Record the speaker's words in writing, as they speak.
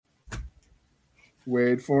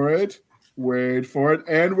Wait for it. Wait for it.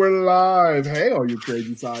 And we're live. Hey, all you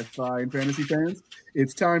crazy sci-fi and fantasy fans.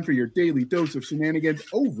 It's time for your daily dose of shenanigans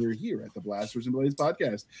over here at the Blasters and Blades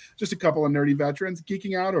podcast. Just a couple of nerdy veterans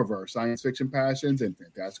geeking out over our science fiction passions and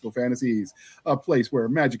fantastical fantasies. A place where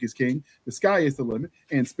magic is king, the sky is the limit,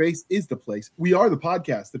 and space is the place. We are the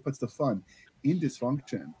podcast that puts the fun in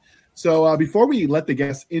dysfunction. So before we let the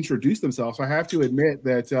guests introduce themselves, I have to admit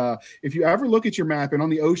that if you ever look at your map and on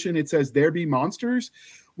the ocean it says there be monsters,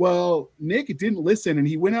 well, Nick didn't listen and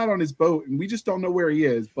he went out on his boat and we just don't know where he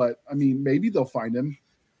is. But I mean, maybe they'll find him.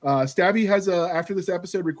 Stabby has after this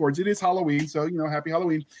episode records, it is Halloween, so happy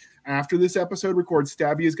Halloween. After this episode records,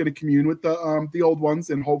 Stabby is going to commune with the old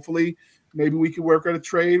ones, and hopefully maybe we can work out a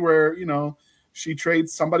trade where she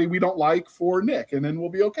trades somebody we don't like for Nick, and then we'll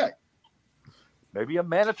be okay. Maybe a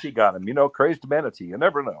manatee got him, crazed manatee. You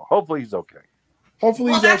never know. Hopefully he's okay.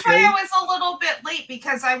 Hopefully he's that's okay. why I was a little bit late,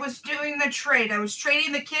 because I was doing the trade. I was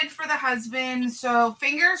trading the kid for the husband, so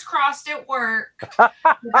fingers crossed it worked.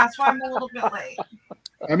 That's why I'm a little bit late.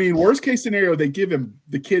 I mean, worst case scenario, they give him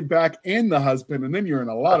the kid back and the husband, and then you're in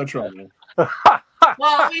a lot of trouble.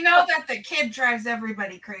 Well, we know that the kid drives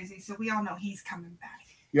everybody crazy, so we all know he's coming back.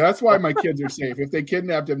 Yeah, that's why my kids are safe. If they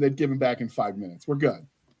kidnapped him, they'd give him back in 5 minutes. We're good.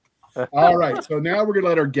 All right, so now we're going to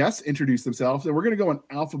let our guests introduce themselves, and we're going to go in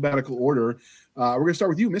alphabetical order. We're going to start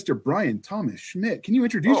with you, Mr. Brian Thomas Schmidt. Can you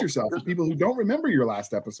introduce yourself to people who don't remember your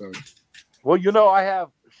last episode? Well, I have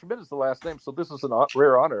Schmidt is the last name, so this is a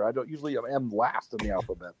rare honor. I don't usually am last in the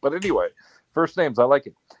alphabet. But anyway, first names, I like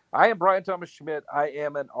it. I am Brian Thomas Schmidt. I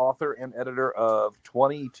am an author and editor of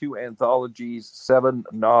 22 anthologies, 7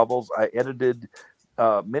 novels. I edited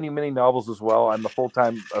many, many novels as well. I'm a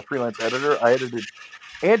full-time freelance editor. I edited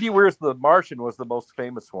Andy Weir's The Martian was the most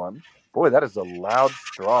famous one. Boy, that is a loud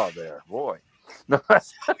straw there. Boy.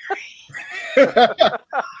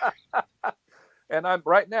 And I'm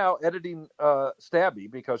right now editing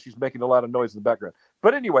Stabby because she's making a lot of noise in the background.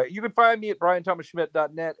 But anyway, you can find me at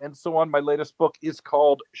brianthomasschmidt.net and so on. My latest book is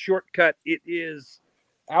called Shortcut. It is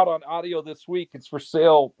out on audio this week. It's for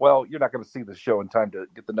sale. Well, you're not going to see the show in time to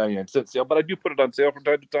get the 99-cent sale, but I do put it on sale from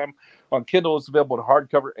time to time. On Kindle, it's available in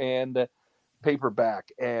hardcover and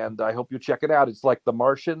paperback, and I hope you check it out. It's like The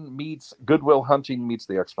Martian meets Good Will Hunting meets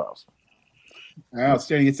The X-Files.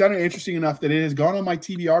 Outstanding. It sounded interesting enough that it has gone on my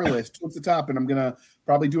TBR list towards the top, and I'm going to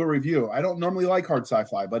probably do a review. I don't normally like hard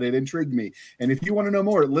sci-fi, but it intrigued me. And if you want to know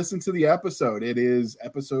more, listen to the episode. It is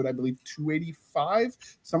episode, I believe, 285,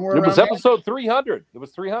 somewhere around It was episode 300. It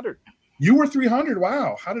was 300. You were 300.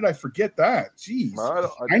 Wow. How did I forget that? Jeez.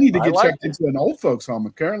 I need to get checked into an old folks home.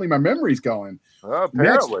 Apparently my memory's going.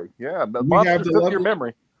 Apparently. Yeah. The monsters took your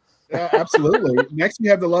memory. Absolutely. Next, we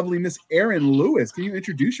have the lovely Miss Erin Lewis. Can you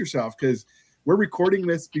introduce yourself? Because we're recording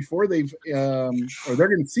this before they've, or they're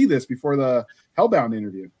going to see this before the Hellbound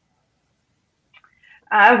interview.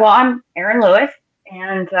 Well, I'm Erin Lewis,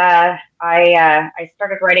 and I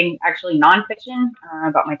started writing actually nonfiction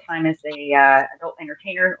about my time as a adult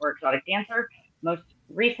entertainer or exotic dancer. Most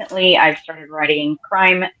recently, I've started writing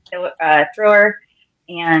crime thriller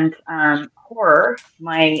and horror.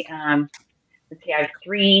 My let's see, I have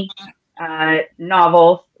 3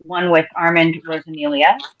 novels. One with Armand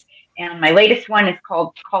Rosanelia, and my latest one is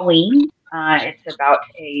called Colleen. It's about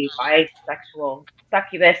a bisexual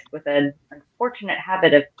succubus with an unfortunate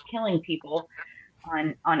habit of killing people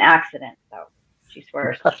on accident. So she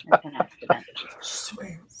swears it's an accident.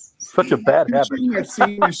 Such a bad habit. That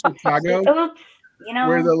scene in Chicago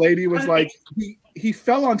where the lady was like, he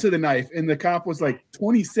fell onto the knife, and the cop was like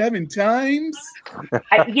 27 times.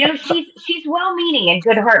 She's well-meaning and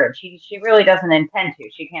good-hearted. She really doesn't intend to.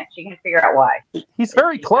 She can't figure out why. He's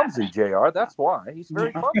very clumsy, JR. That's why he's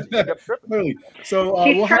very clumsy. Clearly. So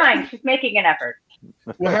she's trying. She's making an effort.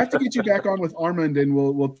 We'll have to get you back on with Armand, and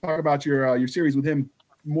we'll talk about your series with him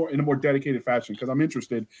more in a more dedicated fashion, because I'm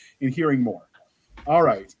interested in hearing more. All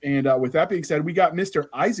right, and with that being said, we got Mr.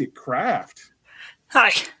 Isaac Kraft.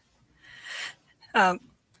 Hi. I'm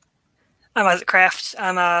Isaac Kraft.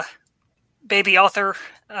 I'm a baby author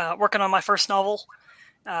working on my first novel.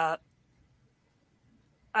 I've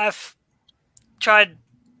tried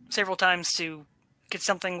several times to get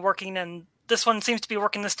something working, and this one seems to be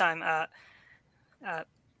working this time. I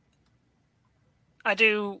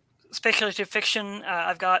do speculative fiction.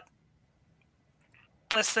 I've got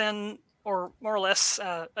less than, or more or less,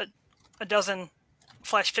 a dozen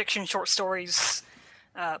flash fiction short stories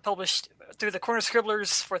published through the Corner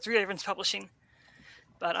Scribblers for Three Ravens Publishing.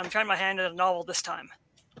 But I'm trying my hand at a novel this time.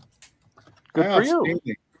 Good for you.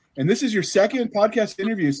 And this is your second podcast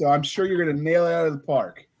interview, so I'm sure you're going to nail it out of the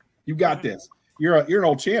park. You got this. You're an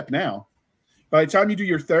old champ now. By the time you do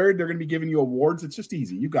your third, they're going to be giving you awards. It's just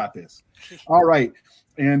easy. You got this. All right.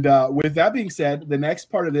 And with that being said, the next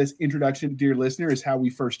part of this introduction, dear listener, is how we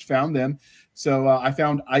first found them. So I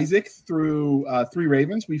found Isaac through Three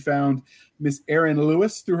Ravens. We found Miss Erin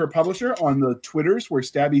Lewis through her publisher on the Twitters, where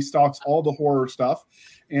Stabby stalks all the horror stuff.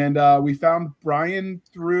 And we found Brian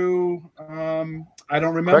through, I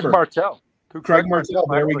don't remember. Craig Martell. Craig Martell.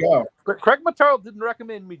 There we go. Craig Martell didn't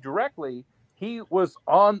recommend me directly. He was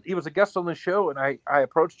a guest on the show, and I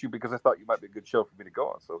approached you because I thought you might be a good show for me to go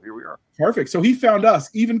on. So here we are. Perfect. So he found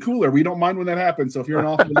us. Even cooler. We don't mind when that happens. So if you're an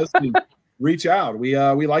author listening, reach out. We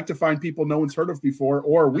like to find people no one's heard of before,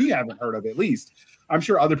 or we haven't heard of at least. I'm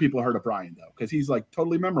sure other people have heard of Brian though, because he's like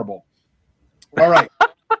totally memorable. All right.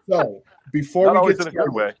 So before we get started, in a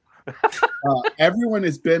good way. Everyone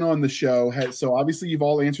has been on the show, so obviously you've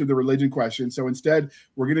all answered the religion question. So instead,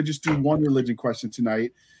 we're going to just do one religion question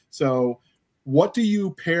tonight. So what do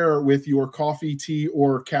you pair with your coffee, tea,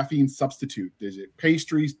 or caffeine substitute? Is it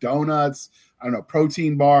pastries, donuts? I don't know,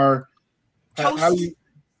 protein bar? Toast. How do you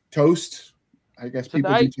toast? I guess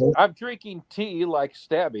people Tonight, do toast. I'm drinking tea like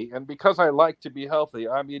Stabby, and because I like to be healthy,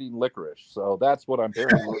 I'm eating licorice. So that's what I'm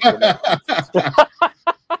pairing with tonight.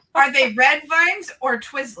 Are they red vines or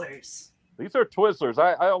Twizzlers? These are Twizzlers.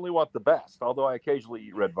 I only want the best, although I occasionally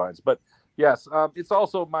eat red vines. But yes, it's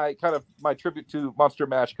also my tribute to Monster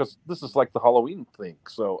Mash, because this is like the Halloween thing.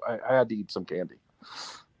 So I had to eat some candy.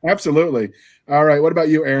 Absolutely. All right. What about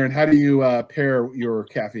you, Erin? How do you pair your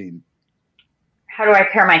caffeine? How do I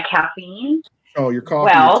pair my caffeine? Oh, your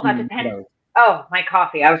coffee. Well, that depends. Oh, my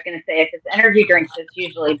coffee. I was going to say, if it's energy drinks, it's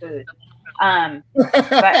usually booze.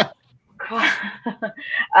 But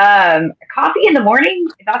coffee in the morning,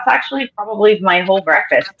 that's actually probably my whole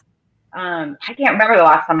breakfast. I can't remember the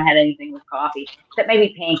last time I had anything with coffee, except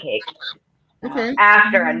maybe pancakes. Okay.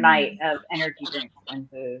 After a night of energy drinks and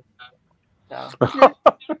booze. So.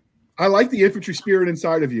 I like the infantry spirit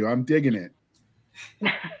inside of you. I'm digging it.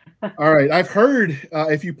 All right. I've heard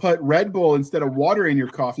if you put Red Bull instead of water in your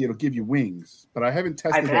coffee, it'll give you wings, but I haven't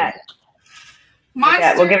tested it.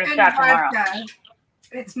 Monster We'll give it a and shot tomorrow. vodka.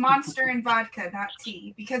 It's Monster and vodka, not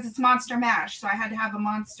tea, because it's Monster Mash. So I had to have a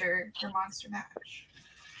Monster for Monster Mash.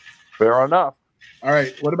 Fair enough. All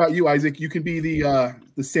right. What about you, Isaac? You can be the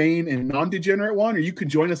sane and non-degenerate one, or you could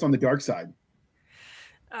join us on the dark side.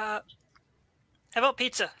 How about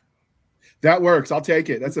pizza? That works. I'll take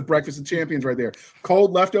it. That's the breakfast of champions right there.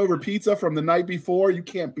 Cold leftover pizza from the night before. You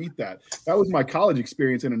can't beat that. That was my college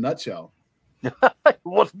experience in a nutshell.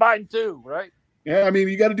 What's mine too, right? Yeah, I mean,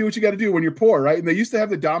 you got to do what you got to do when you're poor, right? And they used to have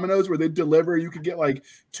the Domino's where they'd deliver. You could get like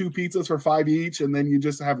 2 pizzas for $5 each, and then you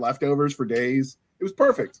just have leftovers for days. It was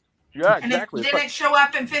perfect. Yeah, And exactly. if it didn't show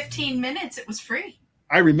up in 15 minutes, it was free.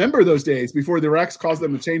 I remember those days before the Rex caused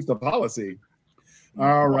them to change the policy.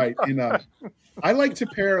 All right. And I like to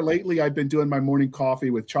pair, lately I've been doing my morning coffee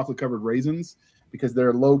with chocolate-covered raisins because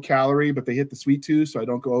they're low calorie, but they hit the sweet tooth, so I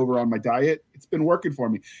don't go over on my diet. It's been working for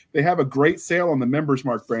me. They have a great sale on the Members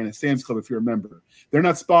Mark brand at Sam's Club if you're a member. They're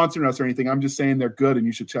not sponsoring us or anything. I'm just saying they're good, and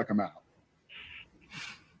you should check them out.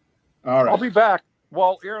 All right. I'll be back.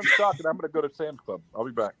 While Aaron's talking, I'm going to go to Sam's Club. I'll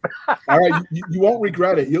be back. All right. You won't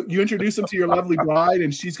regret it. You introduce him to your lovely bride,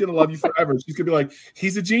 and she's going to love you forever. She's going to be like,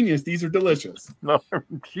 he's a genius. These are delicious. No,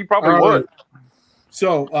 she probably All would. right.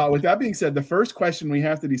 So with that being said, the first question we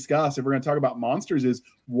have to discuss, if we're going to talk about monsters, is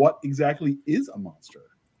what exactly is a monster?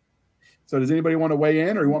 So does anybody want to weigh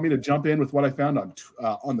in, or you want me to jump in with what I found on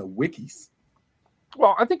the wikis?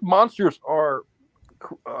 Well, I think monsters are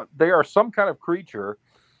they are some kind of creature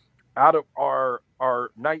out of our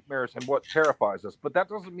nightmares and what terrifies us. But that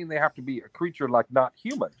doesn't mean they have to be a creature like not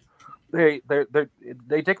human. They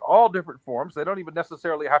take all different forms. They don't even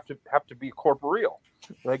necessarily have to be corporeal.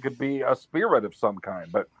 They could be a spirit of some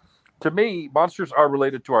kind. But to me, monsters are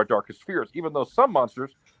related to our darkest fears, even though some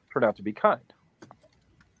monsters turn out to be kind.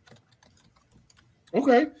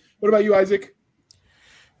 Okay. What about you, Isaac?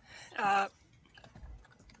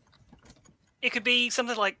 It could be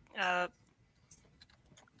something like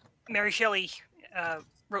Mary Shelley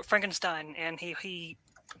wrote Frankenstein, and he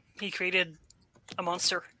created a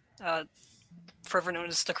monster, forever known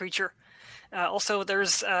as the Creature. Also,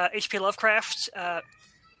 there's H.P. Lovecraft.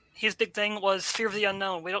 His big thing was fear of the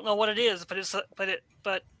unknown. We don't know what it is, but it's out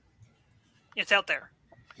there.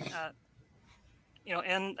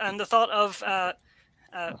 And the thought of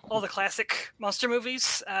all the classic monster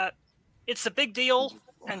movies. It's a big deal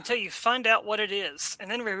until you find out what it is,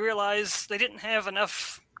 and then we realize they didn't have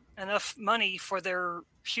enough money for their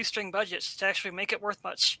shoestring budgets to actually make it worth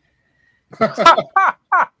much. That's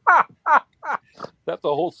a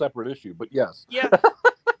whole separate issue, but yes. Yeah.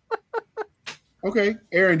 Okay,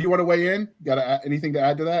 Aaron, do you want to weigh in? Got anything to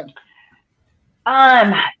add to that?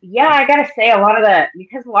 Yeah, I gotta say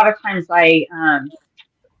because a lot of times I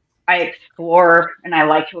explore and I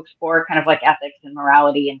like to explore kind of like ethics and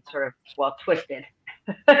morality and sort of twisted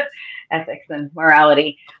ethics and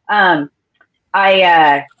morality. I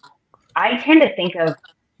tend to think of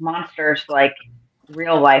monsters like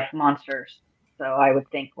real life monsters. So I would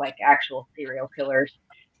think like actual serial killers,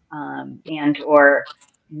 and or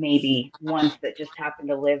maybe ones that just happen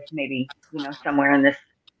to live maybe somewhere in this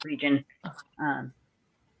region, um,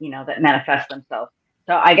 that manifest themselves.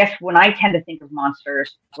 So I guess when I tend to think of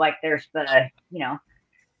monsters, like there's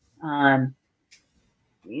um,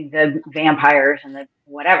 the vampires and the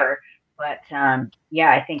whatever, but yeah,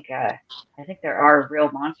 I think there are real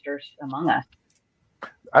monsters among us.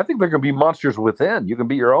 I think there can be monsters within. You can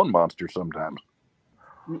be your own monster sometimes.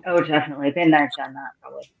 Oh, definitely. Been there, done that,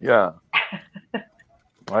 probably. Yeah.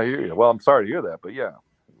 I hear you. Well, I'm sorry to hear that, but yeah.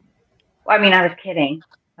 Well, I mean, I was kidding.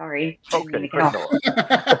 Sorry. Okay. All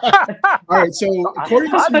right. So,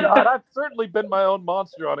 according to I've certainly been my own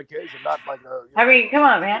monster on occasion, not like a. I mean, come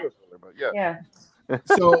on, man. But yeah. Yeah.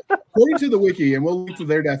 So, according to the wiki, and we'll link to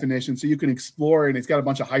their definition, so you can explore, and it's got a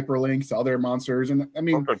bunch of hyperlinks to other monsters. And I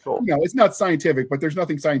mean, Okay, cool. it's not scientific, but there's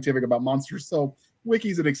nothing scientific about monsters, so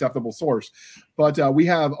wiki's an acceptable source. But we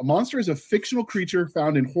have a monster is a fictional creature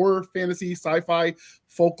found in horror, fantasy, sci-fi,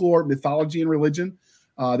 folklore, mythology, and religion.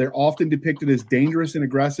 They're often depicted as dangerous and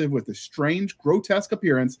aggressive with a strange, grotesque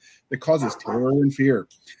appearance that causes terror and fear.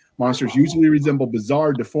 Monsters usually resemble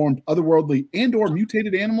bizarre, deformed, otherworldly, and or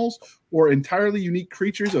mutated animals or entirely unique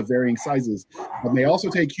creatures of varying sizes. But they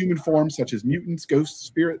also take human forms such as mutants, ghosts,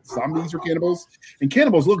 spirits, zombies, or cannibals. And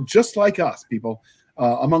cannibals look just like us, people,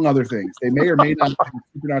 among other things. They may or may not have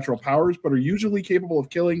supernatural powers, but are usually capable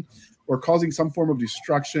of killing or causing some form of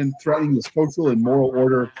destruction, threatening the social and moral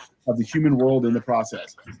order of the human world in the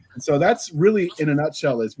process. And so that's really, in a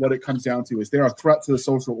nutshell, is what it comes down to, is they're a threat to the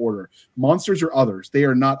social order. Monsters are others. They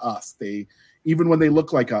are not us. Even when they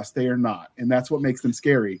look like us, they are not. And that's what makes them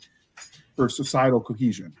scary for societal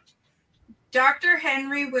cohesion. Dr.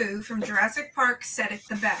 Henry Wu from Jurassic Park said it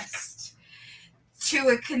the best. To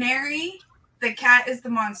a canary, the cat is the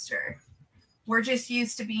monster. We're just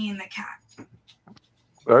used to being the cat.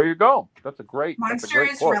 There you go. That's a great monster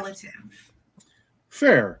is quote. Relative.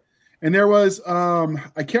 Fair. And there was,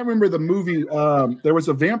 I can't remember the movie. There was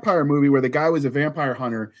a vampire movie where the guy was a vampire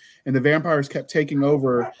hunter and the vampires kept taking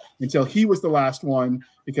over until he was the last one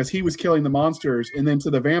because he was killing the monsters. And then to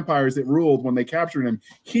the vampires that ruled when they captured him,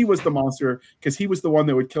 he was the monster because he was the one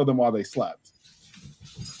that would kill them while they slept.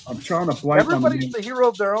 I'm trying to blank. Everybody's the hero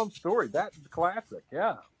of their own story. That's classic.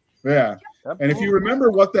 Yeah. Yeah. Absolutely. And if you remember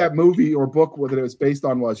what that movie or book that it was based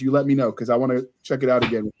on was, you let me know because I want to check it out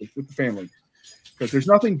again with the family. Because there's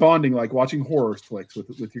nothing bonding like watching horror flicks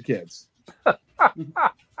with your kids.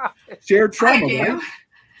 Shared trauma, right?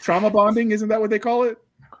 Trauma bonding, isn't that what they call it?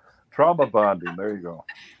 Trauma bonding. There you go.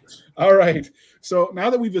 All right. So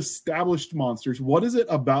now that we've established monsters, what is it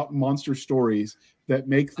about monster stories that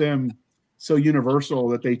make them so universal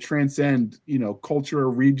that they transcend,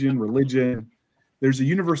 culture, region, religion? There's a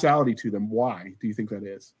universality to them. Why do you think that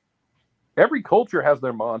is? Every culture has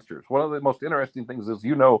their monsters. One of the most interesting things is,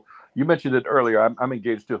 you mentioned it earlier. I'm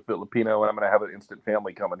engaged to a Filipino, and I'm going to have an instant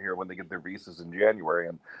family coming here when they get their visas in January.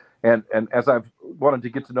 And as I've wanted to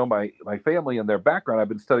get to know my family and their background, I've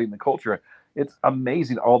been studying the culture. It's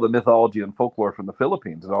amazing, all the mythology and folklore from the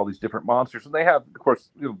Philippines and all these different monsters. And they have, of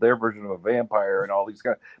course, their version of a vampire and all these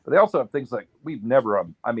guys. But they also have things like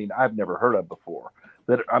I've never heard of before.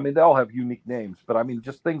 They all have unique names, but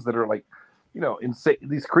just things that are like, insane,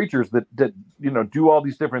 these creatures that do all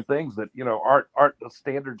these different things that aren't the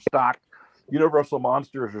standard stock universal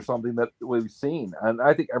monsters or something that we've seen. And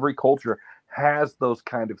I think every culture has those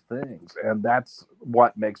kind of things, and that's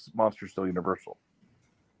what makes monsters so universal.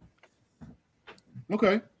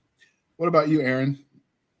 Okay, what about you, Aaron?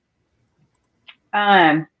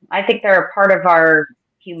 I think they're a part of our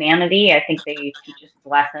humanity. I think they teach us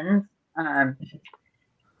lessons.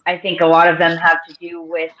 I think a lot of them have to do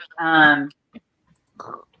with kind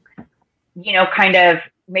of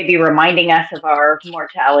maybe reminding us of our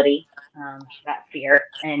mortality, that fear.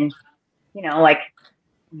 And, like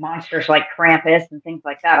monsters like Krampus and things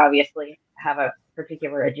like that obviously have a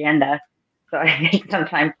particular agenda. So I think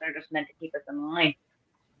sometimes they're just meant to keep us in line.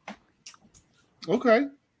 Okay.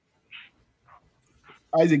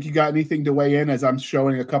 Isaac, you got anything to weigh in as I'm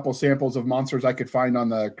showing a couple samples of monsters I could find on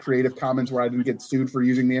the Creative Commons where I didn't get sued for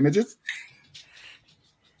using the images?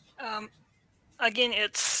 Again,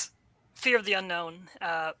 it's fear of the unknown.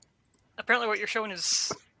 Apparently what you're showing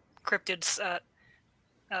is cryptids.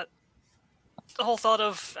 the whole thought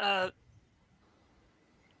of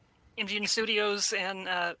MGM Studios and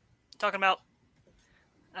talking about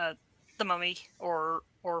the Mummy or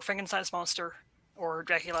Frankenstein's monster or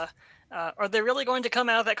Dracula, are they really going to come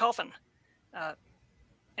out of that coffin?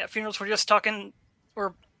 At funerals, we're just talking,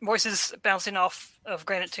 or voices bouncing off of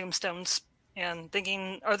granite tombstones and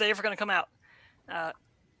thinking, are they ever going to come out?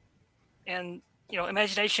 And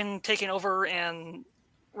imagination taking over and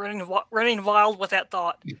running wild with that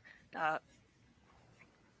thought.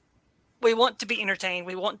 We want to be entertained.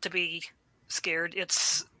 We want to be scared.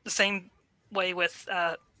 It's the same way with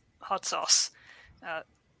hot sauce.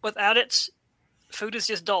 Without it, food is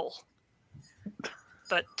just dull.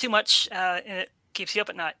 But too much, and it keeps you up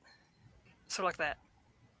at night. Sort of like that.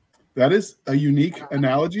 That is a unique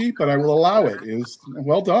analogy, but I will allow it. It is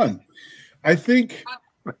well done. I think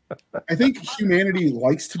humanity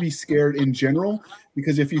likes to be scared in general,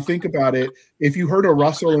 because if you think about it, if you heard a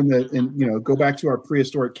rustle go back to our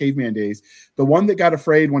prehistoric caveman days, the one that got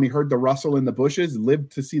afraid when he heard the rustle in the bushes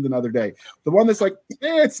lived to see another day. The one that's like,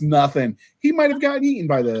 it's nothing, he might have gotten eaten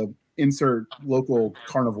by the insert local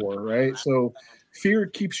carnivore, right? So fear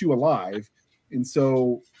keeps you alive. And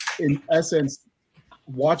so in essence,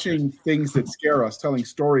 watching things that scare us, telling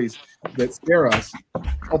stories that scare us,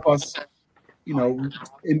 help us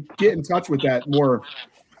and get in touch with that more.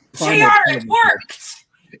 JR, it worked.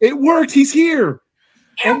 It worked. He's here.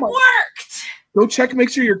 It worked. Go check. Make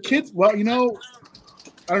sure your kids. Well, I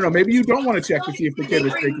don't know. Maybe you don't want to check to see if the kid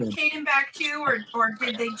is bring taken. Caden back too, or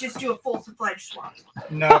did they just do a full-fledged swap?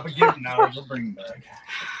 No, but we'll bring him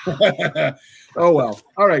back. Oh well.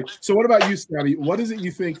 All right. So what about you, Stabby? What is it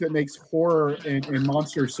you think that makes horror and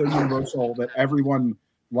monsters so universal that everyone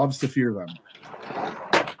loves to fear them?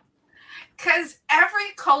 Because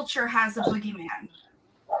every culture has a boogeyman.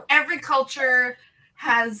 Every culture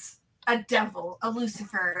has a devil, a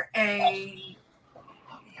Lucifer, a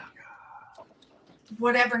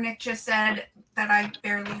whatever Nick just said that I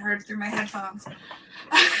barely heard through my headphones.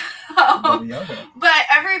 But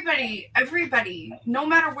everybody, no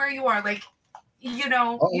matter where you are,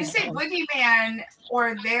 you say boogeyman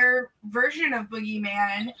or their version of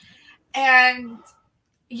boogeyman, and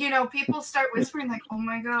people start whispering like, oh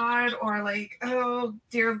my God, or like, oh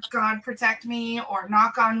dear God, protect me, or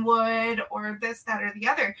knock on wood, or this, that, or the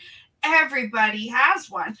other. Everybody has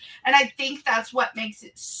one. And I think that's what makes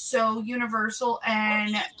it so universal,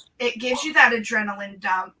 and it gives you that adrenaline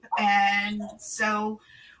dump. And so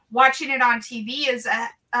watching it on TV is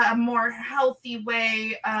a more healthy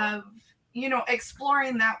way of,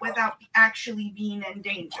 exploring that without actually being in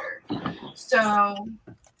danger. So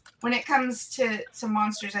when it comes to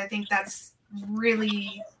monsters, I think that's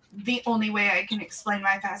really the only way I can explain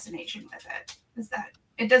my fascination with it, is that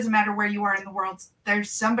it doesn't matter where you are in the world.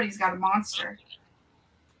 Somebody's got a monster.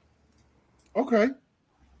 Okay.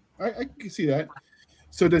 I can see that.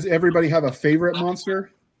 So does everybody have a favorite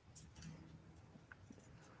monster?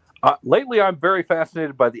 Lately, I'm very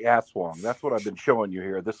fascinated by the Aswang. That's what I've been showing you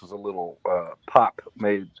here. This is a little pop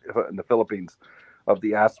made in the Philippines of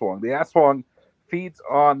the Aswang. The Aswang feeds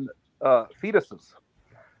on fetuses.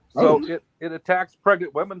 So it attacks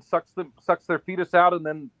pregnant women, sucks their fetus out,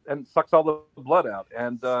 and sucks all the blood out.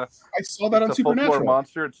 And I saw that on Supernatural. Folklore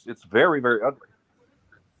monster. It's very, very ugly.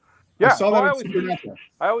 Yeah, I saw that on Supernatural.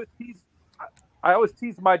 I always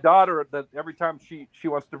tease my daughter that every time she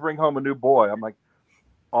wants to bring home a new boy, I'm like,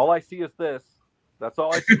 all I see is this. That's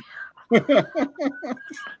all I see.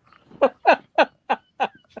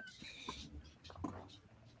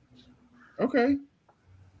 Okay.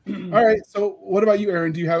 All right. So what about you,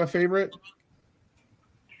 Aaron? Do you have a favorite?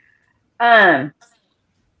 I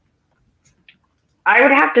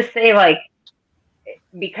would have to say,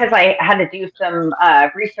 because I had to do some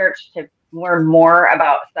research to learn more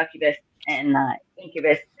about succubus and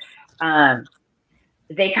incubus,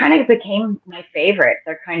 they kind of became my favorite.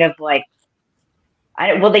 They're kind of like,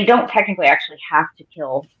 they don't technically actually have to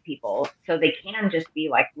kill people, so they can just be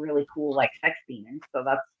like really cool, like sex demons. So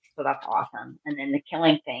that's awesome. And then the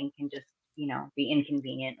killing thing can just, be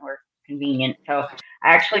inconvenient or convenient. So I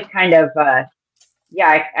actually kind of, I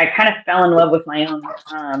kind of fell in love with my own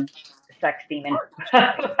sex demon.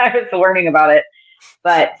 I was learning about it.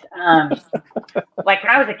 But when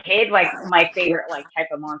I was a kid, my favorite type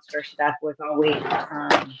of monster stuff was always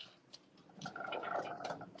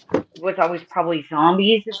probably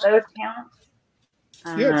zombies, if those count.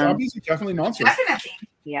 Yeah, zombies are definitely monsters. Definitely.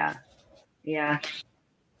 Yeah.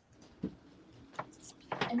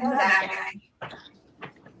 I know that guy.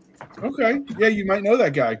 Okay. Yeah, you might know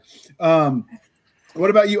that guy.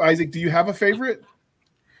 What about you, Isaac? Do you have a favorite?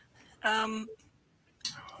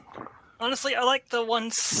 Honestly, I like the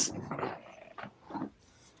ones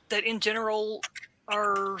that in general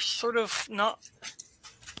are sort of not.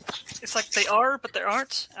 It's like they are, but they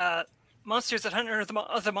aren't. Monsters that hunt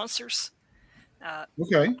other monsters.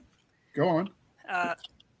 Okay, go on.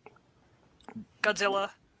 Godzilla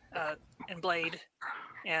and Blade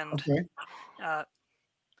and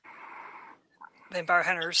vampire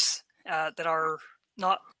hunters that are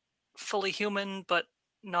not fully human but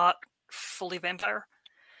not fully vampire,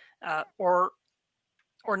 or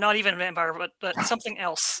not even vampire but something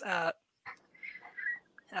else. I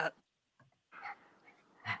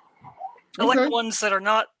like the ones that are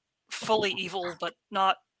not fully evil but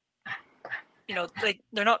not,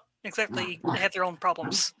 they're not exactly, they have their own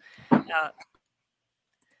problems.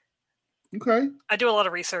 Okay. I do a lot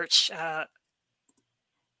of research. I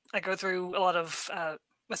go through a lot of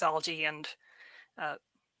mythology and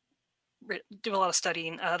do a lot of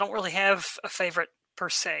studying. I don't really have a favorite per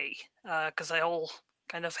se, because they all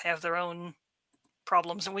kind of have their own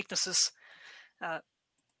problems and weaknesses.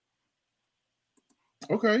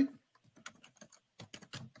 Okay.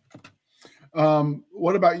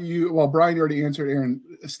 What about you? Well, Brian, you already answered. Aaron,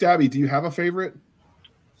 Stabby, do you have a favorite?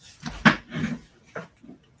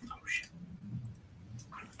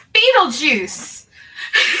 Beetlejuice.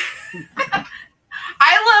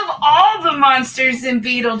 I love all the monsters in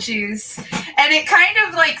Beetlejuice. And it kind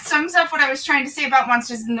of like sums up what I was trying to say about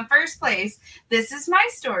monsters in the first place. This is my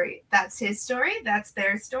story. That's his story. That's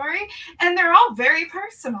their story. And they're all very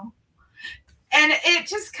personal. And it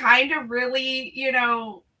just kind of really,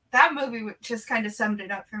 that movie just kind of summed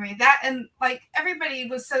it up for me. That, and like everybody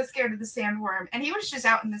was so scared of the sandworm, and he was just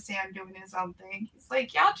out in the sand doing his own thing. He's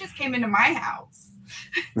like, y'all just came into my house.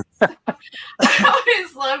 So, I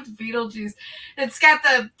always loved Beetlejuice. It's got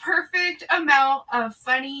the perfect amount of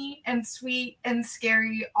funny and sweet and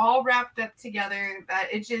scary all wrapped up together that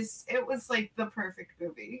it was like the perfect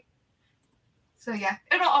movie. So yeah,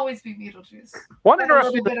 it'll always be Beetlejuice. One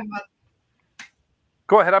interesting.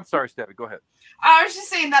 Go ahead. I'm sorry, Stabby. Go ahead. I was just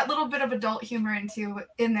saying that little bit of adult humor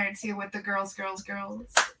in there too with the girls.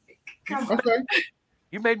 Come on. Okay.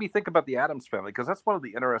 You made me think about the Addams Family, because that's one of the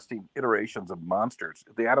interesting iterations of monsters.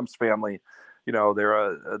 The Addams Family, they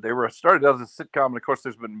were started as a sitcom, and of course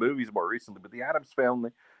there's been movies more recently, but the Addams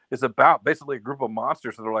Family is about basically a group of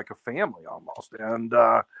monsters that are like a family almost.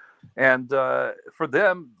 And for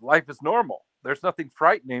them, life is normal. There's nothing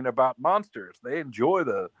frightening about monsters. They enjoy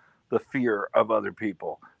the fear of other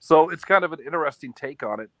people. So it's kind of an interesting take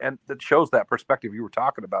on it, and that shows that perspective you were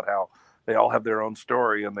talking about, how they all have their own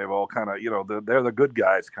story and they've all kind of, they're the good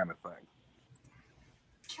guys kind of thing.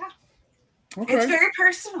 Yeah. Okay. It's very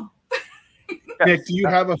personal. Nick, do you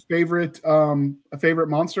have a favorite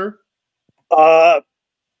monster? I've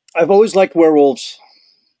always liked werewolves.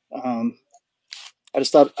 I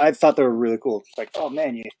thought they were really cool. It's like, oh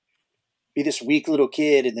man, you be this weak little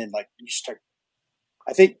kid, and then like you start.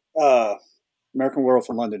 I think American Werewolf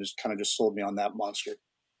in London has kind of just sold me on that monster.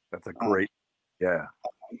 That's a great,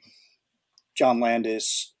 John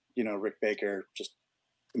Landis, Rick Baker, just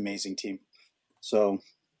amazing team. So,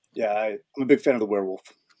 yeah, I'm a big fan of the werewolf.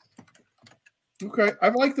 Okay, I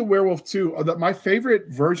like the werewolf too. My favorite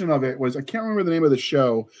version of it was, I can't remember the name of the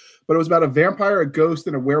show, but it was about a vampire, a ghost,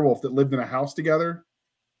 and a werewolf that lived in a house together.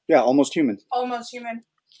 Yeah, Almost Human. Almost Human.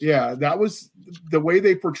 Yeah, that was the way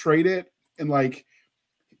they portrayed it, and like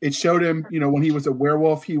it showed him, when he was a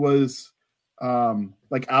werewolf, he was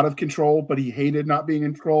like out of control, but he hated not being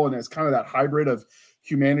in control, and it's kind of that hybrid of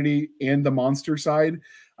humanity and the monster side,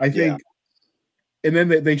 I think. Yeah. And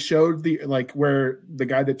then they showed where the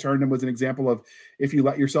guy that turned him was an example of, if you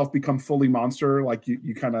let yourself become fully monster, like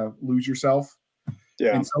you kind of lose yourself.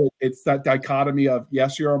 Yeah. And so it's that dichotomy of,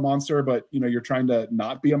 yes, you're a monster, but you're trying to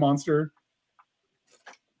not be a monster.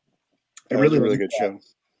 It really, really good show.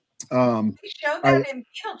 They showed that in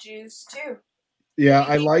Beetlejuice too. Yeah,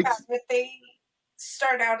 I like that they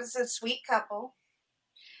start out as a sweet couple,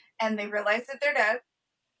 and they realize that they're dead,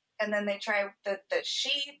 and then they try the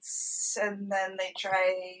sheets, and then they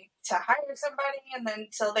try to hire somebody, and then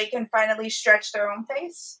till they can finally stretch their own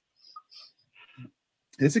face.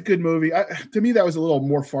 It's a good movie. To me, that was a little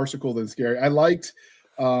more farcical than scary. I liked.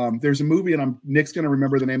 There's a movie, and Nick's going to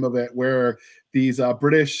remember the name of it, where these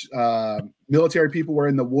British military people were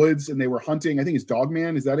in the woods and they were hunting. I think it's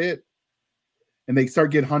Dogman. Is that it? And they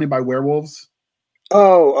start getting hunted by werewolves.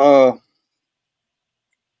 Oh,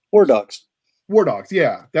 War Dogs. War Dogs,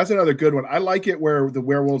 yeah. That's another good one. I like it where the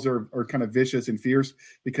werewolves are kind of vicious and fierce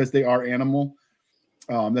because they are animal.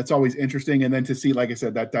 That's always interesting. And then to see, like I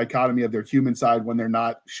said, that dichotomy of their human side when they're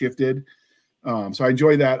not shifted. So I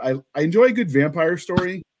enjoy that. I enjoy a good vampire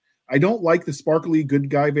story. I don't like the sparkly good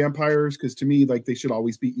guy vampires because to me, like, they should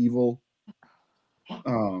always be evil.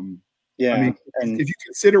 Yeah, I mean, and if you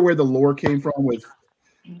consider where the lore came from with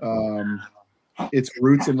its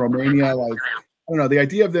roots in Romania, like I don't know, the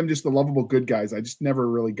idea of them just the lovable good guys, I just never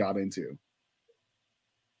really got into.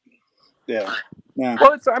 yeah.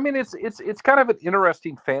 Well, it's kind of an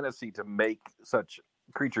interesting fantasy to make such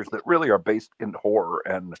creatures that really are based in horror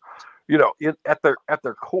and at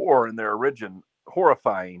their core and their origin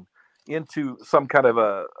horrifying into some kind of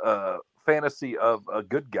a fantasy of a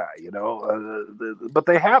good guy, but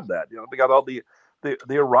they have that, they got all the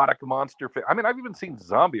erotic monster. I mean, I've even seen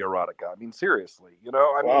zombie erotica. I mean, seriously,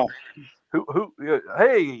 Wow. who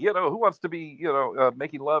hey, who wants to be,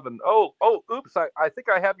 making love and oops, I think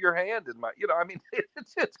I have your hand in my, I mean,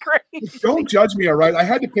 it's crazy. Don't judge me, all right? I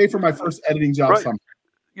had to pay for my first editing job. Right.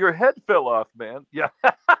 Your head fell off, man. Yeah.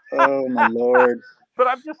 Oh my Lord. But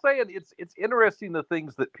I'm just saying, it's interesting the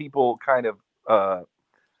things that people kind of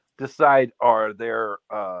decide are their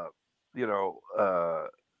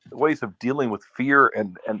ways of dealing with fear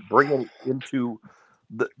and bringing it into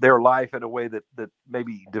their life in a way that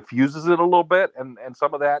maybe diffuses it a little bit, and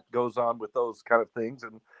some of that goes on with those kind of things,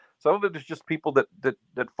 and some of it is just people that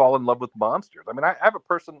fall in love with monsters. I mean, I have a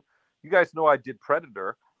person, you guys know I did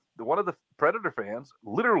Predator. One of the Predator fans,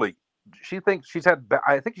 literally, she thinks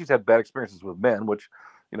I think she's had bad experiences with men, which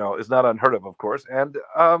is not unheard of course, and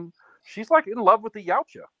she's like in love with the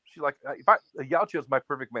Yautja. She's like, a Yautja is my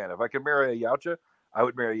perfect man. If I could marry a Yautja, I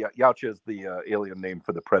would marry Yautja. Is the alien name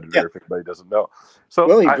for the Predator, if anybody doesn't know.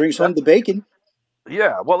 So he brings home the bacon.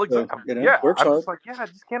 Yeah, well, exactly. Works I'm hard. just like, I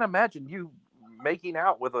just can't imagine you making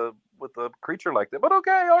out with a creature like that. But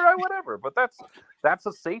okay, all right, whatever. But that's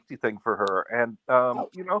a safety thing for her, and so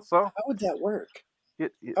how would that work?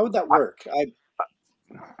 How would that work? Maybe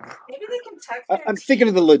they can text. I'm thinking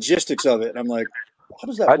of the logistics of it, and I'm like, how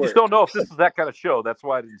does that work? I just don't know if this is that kind of show. That's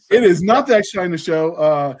why I didn't say it. Is not that kind of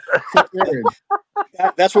show. Aaron.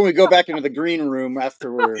 That's when we go back into the green room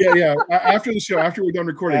after we're after the show, after we're done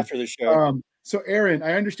recording. After the show. So Aaron,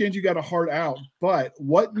 I understand you got a heart out, but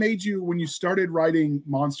what made you, when you started writing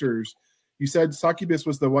monsters, you said succubus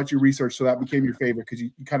was what you researched, so that became your favorite because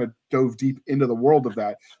you kind of dove deep into the world of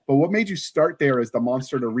that. But what made you start there as the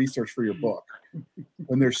monster to research for your book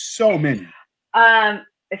when there's so many?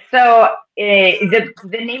 So the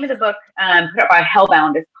name of the book put out by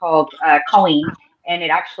Hellbound is called Colleen, and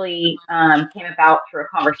it actually came about through a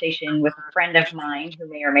conversation with a friend of mine who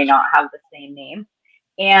may or may not have the same name.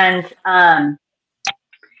 And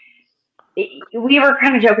we were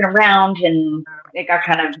kind of joking around, and it got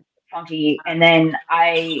kind of funky. And then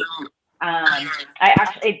I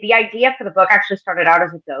actually, the idea for the book actually started out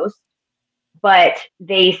as a ghost, but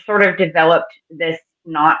they sort of developed this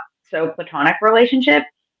not so platonic relationship.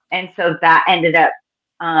 And so that ended up,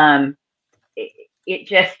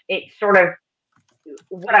 it sort of,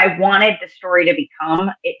 what I wanted the story to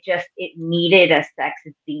become, it needed a sex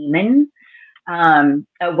demon,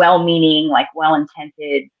 a well-meaning, like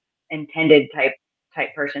intended type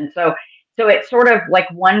person. So it's sort of like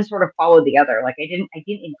one sort of followed the other. Like I didn't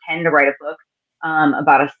intend to write a book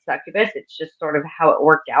about a succubus. It's just sort of how it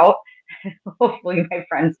worked out. Hopefully my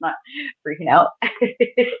friend's not freaking out.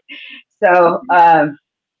 So,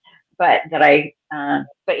 but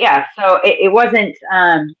yeah, so it wasn't,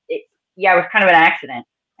 it was kind of an accident.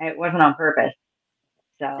 It wasn't on purpose.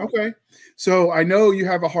 So. Okay. So I know you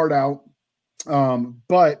have a heart out,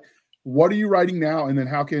 but what are you writing now? And then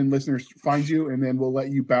how can listeners find you? And then we'll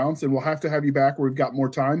let you bounce, and we'll have to have you back where we've got more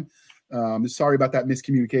time. Sorry about that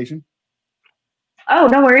miscommunication. Oh,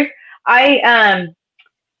 no worries. I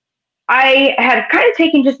had kind of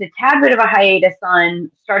taken just a tad bit of a hiatus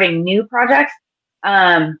on starting new projects.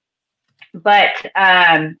 But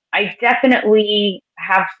I definitely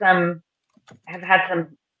have had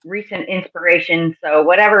some recent inspiration. So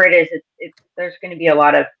whatever it is, there's going to be a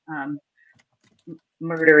lot of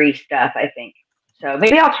murdery stuff, I think. So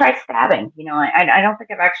maybe I'll try stabbing. I don't think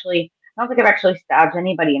I've actually stabbed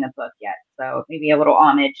anybody in a book yet. So maybe a little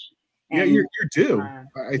homage. And, you're due.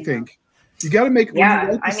 I think you got to make.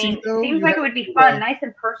 Yeah, I mean, it seems like it would be fun, nice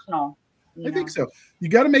and personal. I think so. You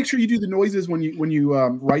got to make sure you do the noises when you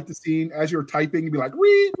write the scene as you're typing. You'd be like,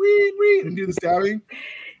 read, read, read, and do the stabbing.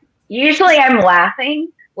 Usually I'm laughing,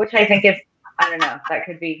 which I think is, I don't know, that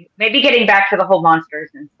could be maybe getting back to the whole monsters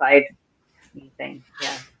inside thing.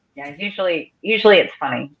 Yeah. Usually it's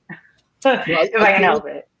funny. If I can help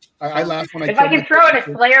it. I laugh when if I can throw in a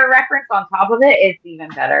Slayer reference on top of it, it's even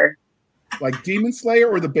better. Like Demon Slayer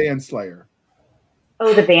or the band Slayer?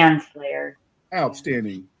 Oh, the band Slayer.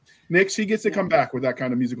 Outstanding. Nick, she gets to come back with that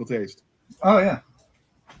kind of musical taste. Oh, yeah.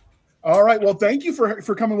 All right. Well, thank you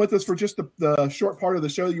for coming with us for just the short part of the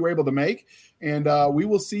show you were able to make. And we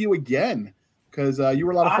will see you again because you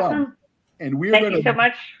were a lot of fun. And we're Thank you so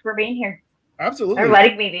much for being here. Absolutely. Or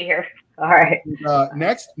letting me be here. All right.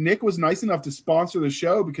 Next, Nick was nice enough to sponsor the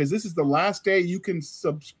show because this is the last day you can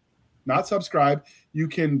not subscribe. You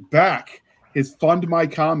can back his Fund My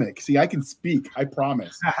Comic. See, I can speak. I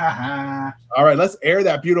promise. All right, let's air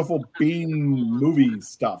that beautiful Bean movie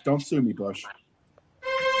stuff. Don't sue me, Bush.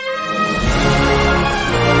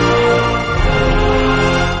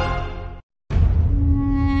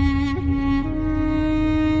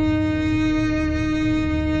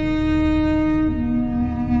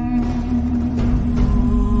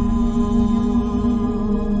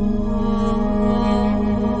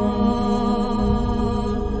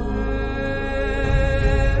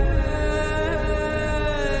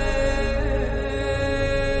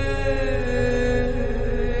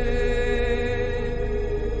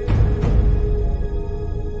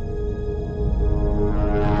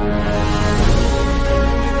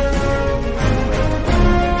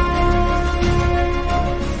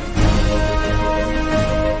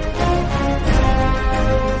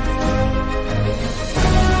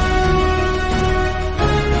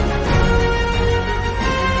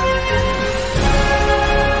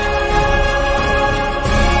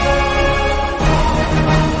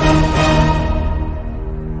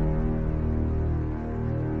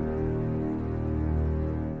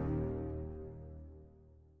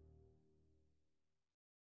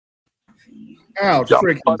 Ouch,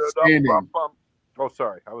 freaking standing. Oh,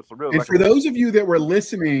 sorry. I was really. And for those of you that were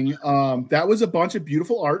listening, that was a bunch of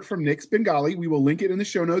beautiful art from Nick Spengali. We will link it in the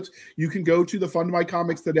show notes. You can go to the Fund My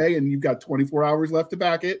Comics today, and you've got 24 hours left to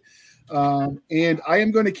back it. And I am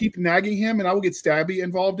going to keep nagging him, and I will get Stabby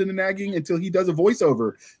involved in the nagging until he does a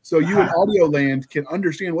voiceover, so you in Audio Land can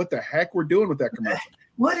understand what the heck we're doing with that commercial.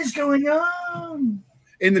 What is going on?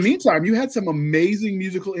 In the meantime, you had some amazing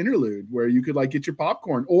musical interlude where you could like get your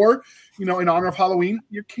popcorn or, you know, in honor of Halloween,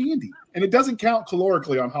 your candy. And it doesn't count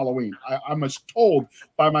calorically on Halloween. I'm told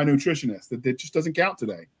by my nutritionist that it just doesn't count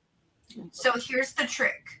today. So here's the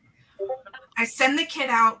trick. I send the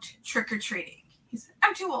kid out trick-or-treating. He said,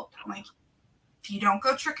 I'm too old. I'm like, if you don't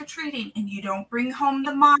go trick-or-treating and you don't bring home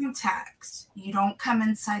the mom tags, you don't come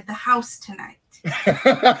inside the house tonight.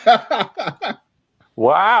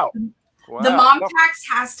 Wow. The mom tax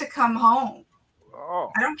has to come home. Oh.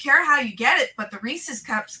 I don't care how you get it, but the Reese's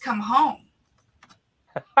Cups come home.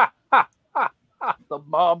 The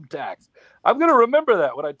mom tax. I'm going to remember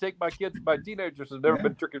that when I take my kids. My teenagers have never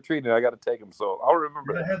been trick-or-treating. I got to take them, so I'll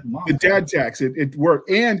remember that. The dad tax, it worked.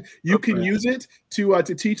 And you can use it to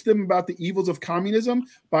teach them about the evils of communism.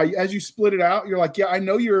 As you split it out, you're like, yeah, I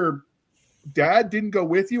know your dad didn't go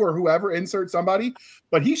with you or whoever, insert somebody,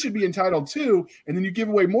 but he should be entitled to. And then you give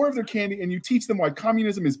away more of their candy and you teach them why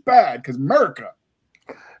communism is bad because America.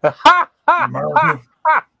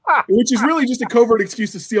 Which is really just a covert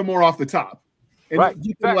excuse to steal more off the top and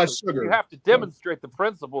get them less sugar. You have to demonstrate the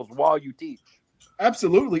principles while you teach.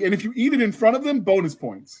 Absolutely. And if you eat it in front of them, bonus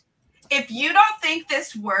points. If you don't think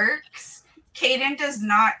this works, Caden does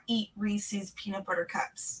not eat Reese's peanut butter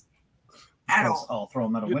cups at all. I'll throw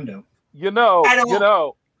them out a window. You know,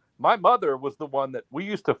 my mother was the one that we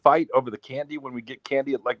used to fight over the candy when we get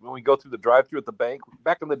candy at, like when we go through the drive-thru at the bank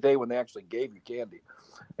back in the day when they actually gave you candy.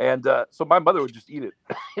 And so my mother would just eat it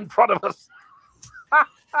in front of us.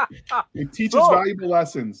 It teaches valuable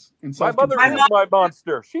lessons. My mother is my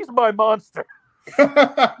monster. She's my monster.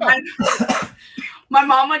 My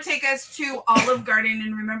mom would take us to Olive Garden,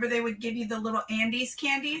 and remember they would give you the little Andes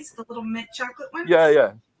candies, the little mint chocolate ones?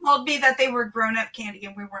 Yeah. Told me that they were grown-up candy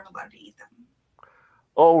and we weren't allowed to eat them.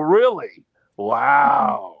 Oh, really?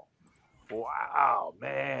 Wow. Wow,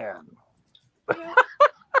 man.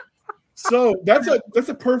 So that's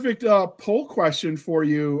a perfect poll question for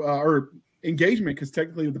you, or engagement, because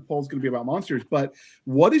technically the poll is going to be about monsters. But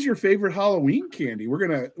what is your favorite Halloween candy? We're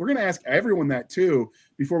gonna ask everyone that too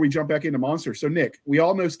before we jump back into monsters. So Nick, we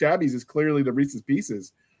all know Stabby's is clearly the Reese's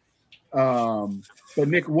Pieces. But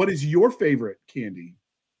Nick, what is your favorite candy?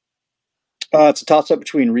 It's a toss-up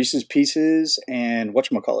between Reese's Pieces and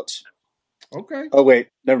whatchamacallits. Okay. Oh, wait.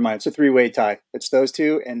 Never mind. It's a three-way tie. It's those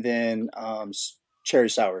two and then cherry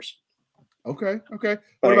sours. Okay.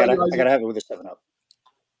 But I gotta have it with a 7-Up.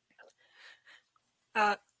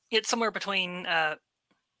 It's somewhere between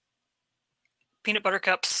peanut butter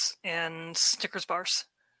cups and Snickers bars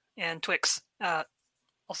and Twix.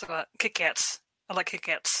 Also got Kit Kats. I like Kit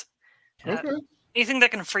Kats. Okay. Anything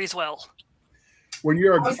that can freeze well. When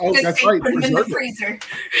you're that's right. Put them in the freezer.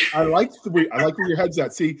 I like where your head's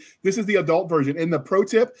at. See, this is the adult version. And the pro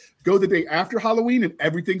tip: go the day after Halloween, and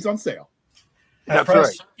everything's on sale. That's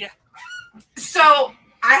right. Yeah. So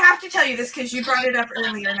I have to tell you this because you brought it up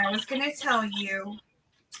earlier, and I was going to tell you.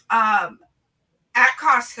 At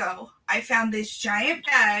Costco, I found this giant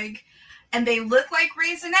bag, and they look like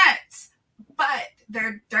Raisinets, but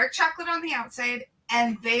they're dark chocolate on the outside,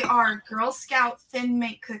 and they are Girl Scout Thin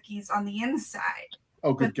Mint cookies on the inside.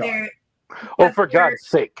 Oh, good God! For God's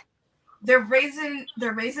sake! They're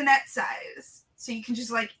Raisinette size, so you can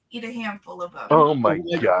just like eat a handful of them. Oh my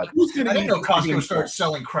God! I didn't know Costco started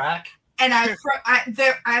selling crack. And I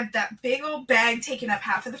have that big old bag taking up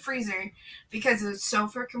half of the freezer because it was so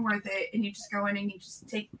freaking worth it. And you just go in and you just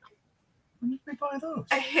take When did they buy those?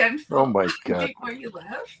 a handful. Oh my God! Before you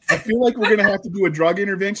left. I feel like we're gonna have to do a drug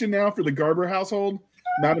intervention now for the Garber household.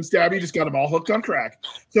 Madam Stabby just got them all hooked on crack.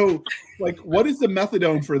 So, like, what is the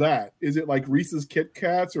methadone for that? Is it like Reese's Kit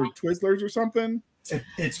Kats or Twizzlers or something?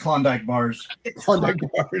 It's Klondike bars. Klondike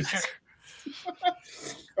bars.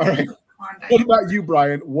 All right. What about you,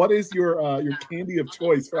 Brian? What is your candy of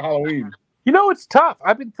choice for Halloween? You know, it's tough.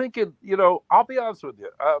 I've been thinking, I'll be honest with you.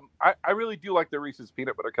 I really do like the Reese's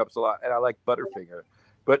Peanut Butter Cups a lot, and I like Butterfinger.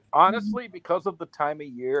 But honestly, because of the time of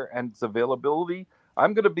year and its availability,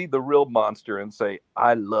 I'm going to be the real monster and say,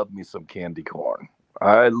 I love me some candy corn.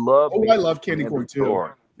 I love candy corn too.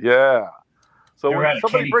 Yeah. So You're when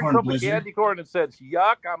somebody brings up a blizzard? candy corn and says,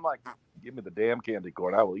 yuck, I'm like, give me the damn candy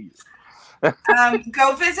corn. I will eat it.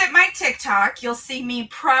 Go visit my TikTok. You'll see me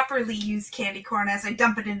properly use candy corn as I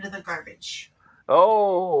dump it into the garbage.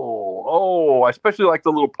 Oh, I especially like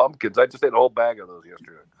the little pumpkins. I just ate a whole bag of those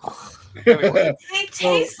yesterday. Anyway. They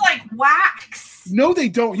taste like wax. No, they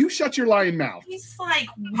don't. You shut your lying mouth. Tastes like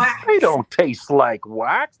wax. They don't taste like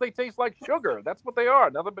wax. They taste like sugar. That's what they are.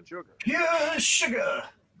 Nothing but sugar. Pure sugar.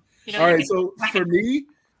 All right. So for me,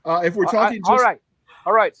 if we're talking, all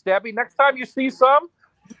right, Stabby. Next time you see some,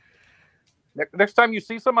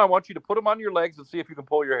 I want you to put them on your legs and see if you can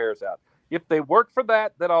pull your hairs out. If they work for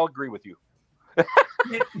that, then I'll agree with you.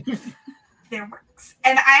 There works.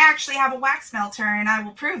 And I actually have a wax melter, and I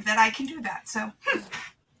will prove that I can do that. So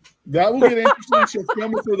that will get interesting. She'll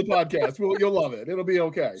come for the podcast. You'll love it. It'll be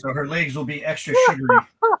okay. So her legs will be extra sugary.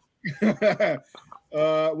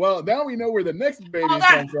 Well, now we know where the next baby hold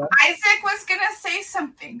comes on. from. Isaac was gonna say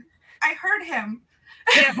something. I heard him.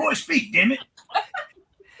 Yeah, boy, speak, damn it.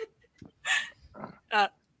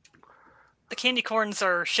 The candy corns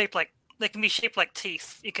are they can be shaped like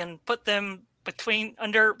teeth. You can put them between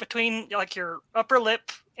like your upper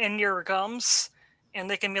lip and your gums, and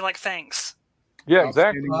they can be like fangs. Yeah,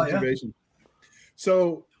 exactly. Observation.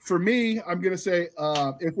 So for me, I'm gonna say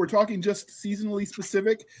if we're talking just seasonally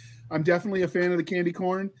specific, I'm definitely a fan of the candy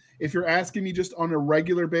corn. If you're asking me just on a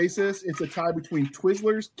regular basis, it's a tie between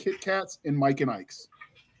Twizzlers, Kit Kats, and Mike and Ike's.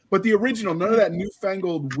 But the original, none of that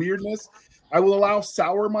newfangled weirdness. I will allow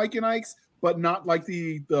sour Mike and Ike's, but not like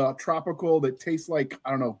the tropical that tastes like, I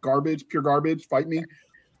don't know, garbage, pure garbage. Fight me.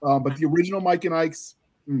 But the original Mike and Ike's,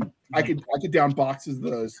 I could down boxes of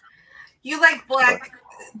those. You like black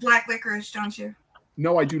licorice, don't you?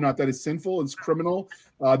 No, I do not. That is sinful. It's criminal.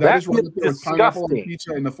 That is right there with pineapple on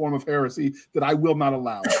pizza in the form of heresy that I will not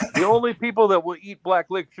allow. The only people that will eat black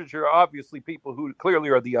licorice are obviously people who clearly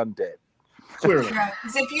are the undead. Clearly. Right.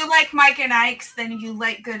 If you like Mike and Ike's, then you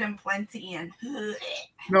like Good and Plenty. And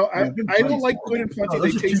no, I don't like Good and Plenty.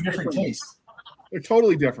 They taste different. Tastes. They're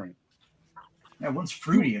totally different. Yeah, one's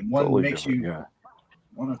fruity and one Totally makes you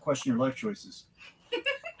want to question your life choices.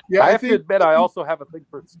 Yeah, I have to admit, I also have a thing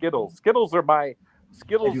for Skittles. Skittles are my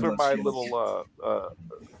little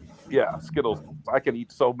Skittles. I can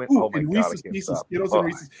eat so many. Ooh, and Reese's Pieces, Skittles and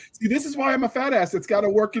Reese's. See, this is why I'm a fat ass that's got to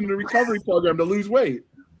work in the recovery program to lose weight.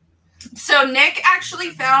 So Nick actually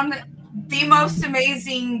found the most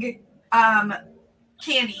amazing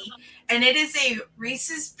candy, and it is a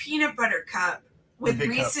Reese's peanut butter cup with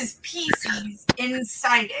Reese's Pieces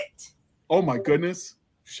inside it. Oh my goodness!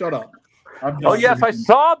 Shut up. Oh yes, I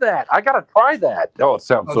saw that. I gotta try that. Oh, it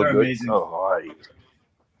sounds so good. Amazing. Oh,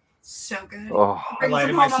 so good. Oh. I lied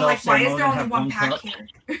to myself. I'm like, why is so there only one pack cup. here?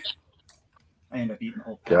 I end up eating the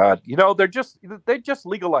whole pack. God, they just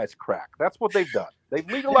legalized crack. That's what they've done. They've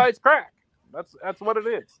legalized crack. That's what it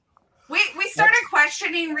is. We started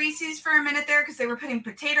questioning Reese's for a minute there because they were putting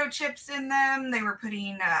potato chips in them. They were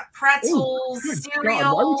putting pretzels, cereal.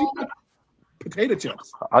 God, why would you put potato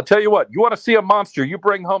chips? I'll tell you what. You want to see a monster? You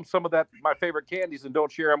bring home some of my favorite candies and don't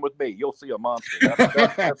share them with me. You'll see a monster.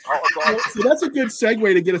 That's all. So that's a good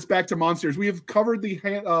segue to get us back to monsters. We have covered the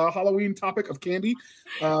Halloween topic of candy.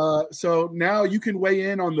 So now you can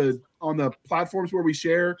weigh in on the platforms where we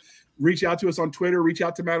share. Reach out to us on Twitter. Reach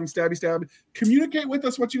out to Madam Stabby Stab. Communicate with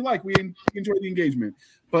us what you like. We enjoy the engagement.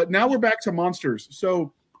 But now we're back to monsters.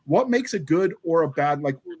 So what makes a good or a bad,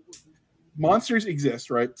 like, monsters exist,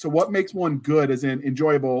 right? So what makes one good, as in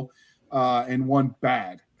enjoyable, and one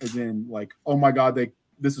bad, as in like, oh my god,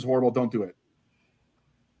 this is horrible, don't do it.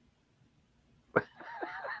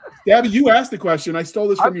 Gabby, you asked the question. I stole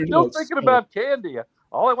this from your notes. I'm still thinking about Candy.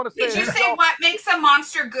 All I want to say Did you say what makes a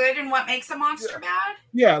monster good and what makes a monster bad?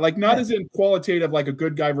 Yeah, like not as in qualitative, like a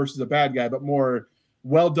good guy versus a bad guy, but more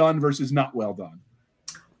well done versus not well done.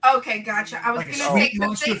 Okay, gotcha. I was Like going a to sweet say,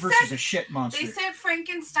 monster versus a shit monster. They said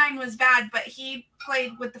Frankenstein was bad, but he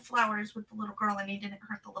played with the flowers with the little girl, and he didn't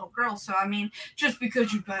hurt the little girl. So, I mean, just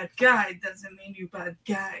because you're a bad guy doesn't mean you're a bad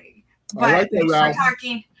guy. But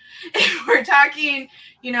if we're talking,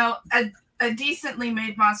 you know, a decently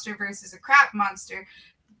made monster versus a crap monster,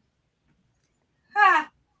 that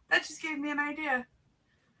just gave me an idea.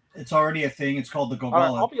 It's already a thing. It's called the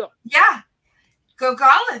Gogolith. Yeah,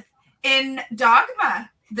 Gogolith in Dogma,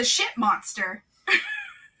 the shit monster.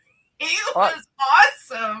 He was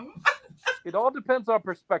awesome. It all depends on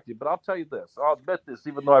perspective, but I'll tell you this. I'll admit this,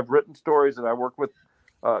 even though I've written stories and I work with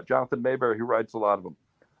Jonathan Mayberry, who writes a lot of them.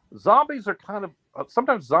 Zombies are kind of,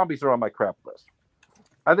 sometimes zombies are on my crap list.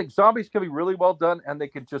 I think zombies can be really well done, and they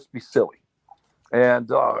can just be silly.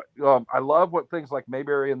 And I love what things like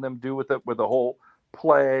Mayberry and them do with it, with the whole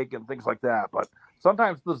plague and things like that. But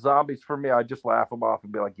sometimes the zombies, for me, I just laugh them off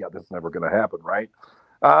and be like, yeah, that's never going to happen, right?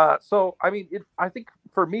 So, I mean, I think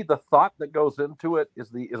for me, the thought that goes into it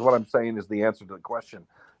is what I'm saying is the answer to the question.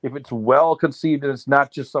 If it's well conceived and it's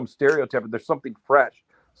not just some stereotype, and there's something fresh,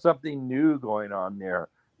 something new going on there,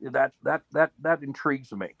 that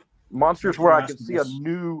intrigues me. Monsters where I can see a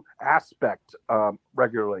new aspect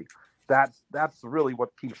regularly. That's really what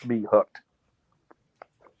keeps me hooked.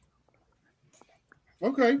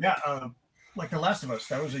 Okay. Yeah, like The Last of Us,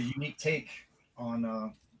 that was a unique take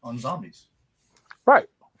on zombies. Right.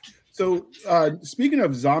 So speaking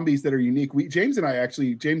of zombies that are unique, James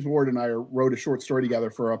Ward and I wrote a short story together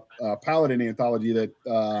for a Paladin anthology that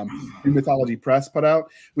New Mythology Press put out.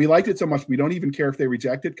 We liked it so much we don't even care if they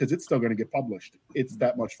reject it because it's still going to get published. It's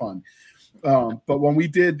that much fun. But when we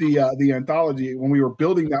did the anthology, when we were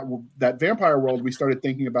building that vampire world, we started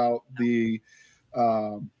thinking about the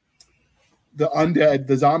undead,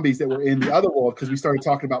 the zombies that were in the other world, because we started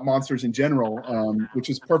talking about monsters in general, which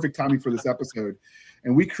is perfect timing for this episode.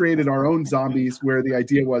 And we created our own zombies where the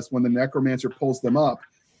idea was when the necromancer pulls them up,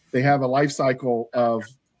 they have a life cycle of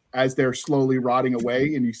as they're slowly rotting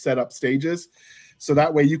away, and you set up stages. So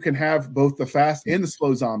that way you can have both the fast and the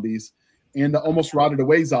slow zombies and the almost rotted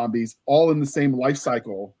away zombies all in the same life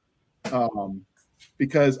cycle.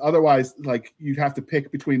 Because otherwise, like, you'd have to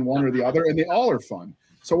pick between one or the other, and they all are fun.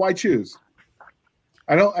 So why choose?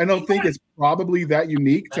 I don't think it's probably that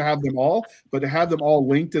unique to have them all, but to have them all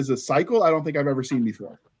linked as a cycle, I don't think I've ever seen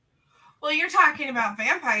before. Well, you're talking about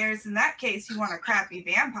vampires. In that case, you want a crappy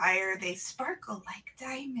vampire. They sparkle like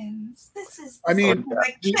diamonds. This is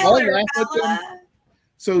killer, Bella.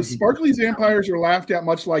 So sparkly vampires are laughed at,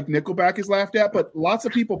 much like Nickelback is laughed at, but lots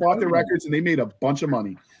of people bought their records and they made a bunch of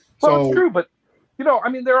money. Well, it's true, but I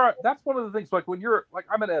mean, that's one of the things, like when you're like,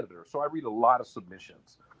 I'm an editor, so I read a lot of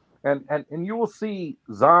submissions. And you will see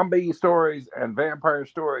zombie stories and vampire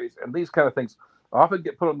stories and these kind of things often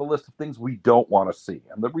get put on the list of things we don't want to see.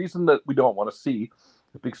 And the reason that we don't want to see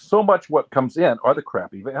is because so much what comes in are the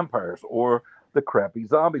crappy vampires or the crappy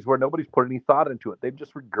zombies where nobody's put any thought into it. They've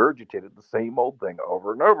just regurgitated the same old thing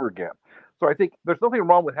over and over again. So I think there's nothing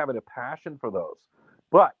wrong with having a passion for those.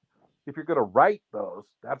 But if you're going to write those,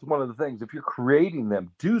 that's one of the things. If you're creating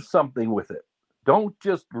them, do something with it. Don't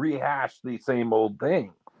just rehash the same old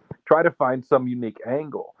thing. Try to find some unique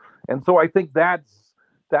angle. And so I think that's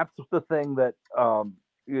the thing that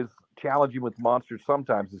is challenging with monsters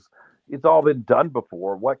sometimes is it's all been done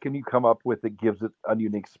before. What can you come up with that gives it a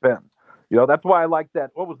unique spin? That's why I like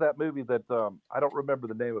that. What was that movie that I don't remember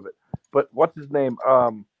the name of it, but what's his name?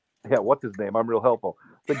 What's his name? I'm real helpful.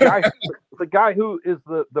 The guy, the guy who is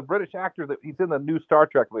the British actor that he's in the new Star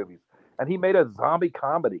Trek movies, and he made a zombie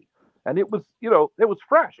comedy, and it was it was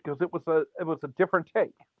fresh because it was a different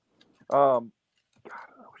take. God,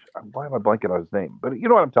 why am I blanking on his name? But you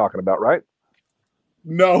know what I'm talking about, right?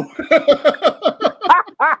 No.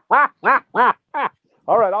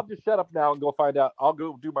 All right, I'll just shut up now and go find out. I'll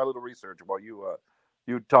go do my little research while you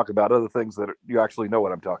talk about other things that you actually know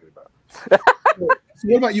what I'm talking about. So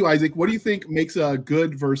what about you, Isaac? What do you think makes a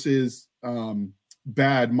good versus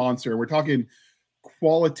bad monster? We're talking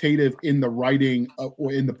qualitative in the writing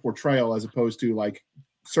or in the portrayal, as opposed to like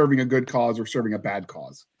serving a good cause or serving a bad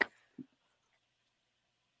cause.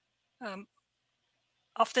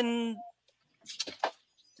 Often,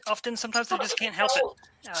 sometimes they just can't help it.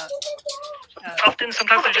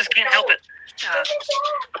 Sometimes I just can't help it.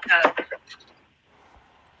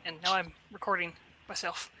 And now I'm recording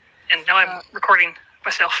myself. There's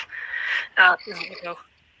an echo.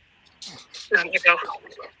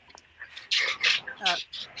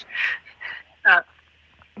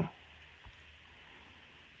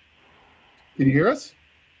 Can you hear us?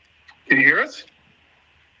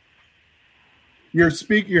 Your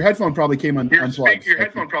headphone probably came unplugged. Your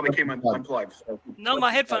headphone probably came unplugged. No,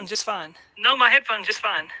 my headphone's just fine.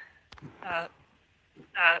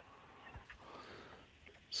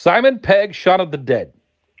 Simon Pegg, Shaun of the Dead.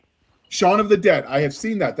 Shaun of the Dead. I have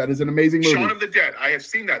seen that. That is an amazing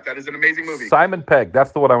movie. Simon Pegg.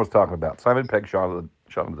 That's the one I was talking about. Simon Pegg, Shaun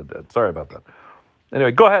of the Dead. Sorry about that.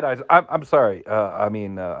 Anyway, go ahead, Isaac. I'm sorry.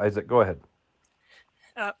 Isaac, go ahead.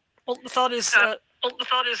 Well, the thought is,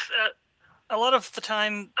 a lot of the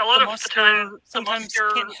time, the monster sometimes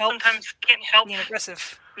can't help being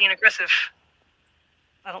aggressive.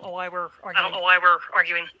 I don't know why we're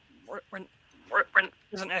arguing.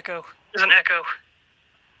 There's an echo.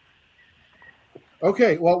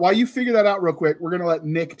 Okay, well, while you figure that out real quick, we're going to let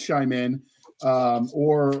Nick chime in,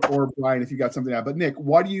 or Brian if you got something out. But Nick,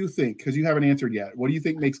 what do you think? Because you haven't answered yet. What do you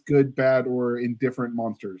think makes good, bad, or indifferent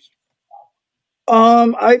monsters?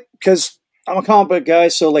 Because I'm a comic book guy,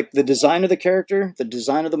 so like the design of the character, the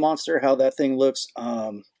design of the monster, how that thing looks.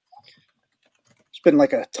 There's been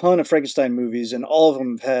like a ton of Frankenstein movies, and all of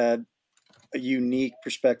them have had a unique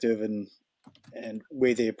perspective and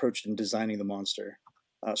way they approached in designing the monster.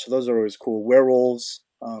 So those are always cool. Werewolves,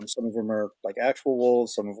 some of them are like actual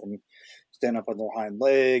wolves, some of them stand up on their hind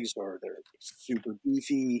legs, or they're super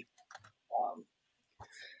beefy.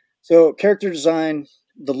 So character design,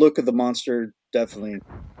 the look of the monster, definitely.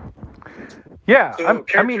 Yeah, the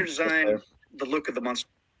look of the monster.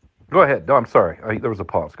 Go ahead. No, I'm sorry. There was a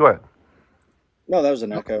pause. Go ahead. No, that was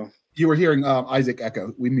an echo. You were hearing Isaac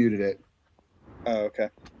echo. We muted it. Oh, okay.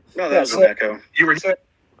 No, that was an echo. You were.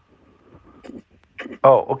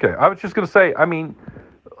 Oh, okay. I was just going to say, I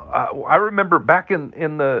remember back in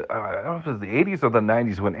the, I don't know if it was the 80s or the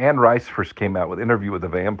 90s when Anne Rice first came out with Interview with a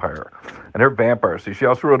Vampire. And her vampire series. She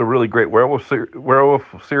also wrote a really great werewolf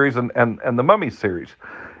series and the Mummy series.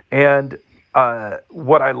 And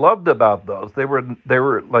what I loved about those, they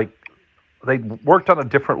were like, they worked on a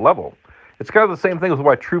different level. It's kind of the same thing as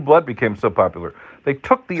why True Blood became so popular. They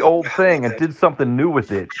took the old thing and did something new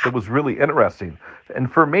with it that was really interesting.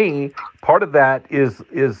 And for me, part of that is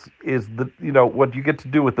the what you get to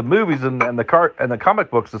do with the movies and the comic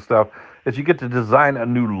books and stuff is you get to design a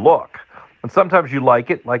new look. And sometimes you like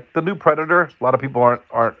it, like the new Predator. A lot of people aren't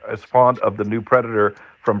as fond of the new Predator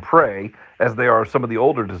from Prey as they are some of the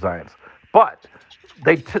older designs. But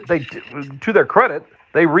they to their credit,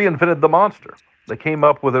 they reinvented the monster. They came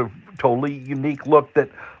up with a totally unique look that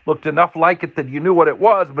looked enough like it that you knew what it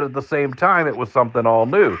was, but at the same time, it was something all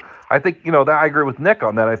new. I think that I agree with Nick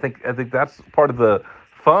on that. I think that's part of the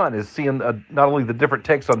fun is seeing not only the different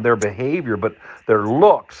takes on their behavior, but their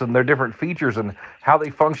looks and their different features and how they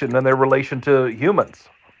function and their relation to humans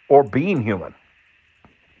or being human.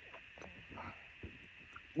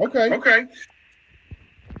 Okay.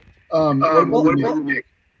 What about Nick?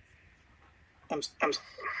 I'm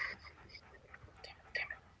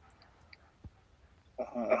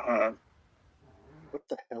what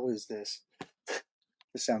the hell is this?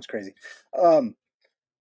 This sounds crazy.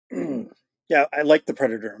 Yeah, I like the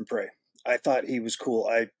Predator and Prey. I thought he was cool.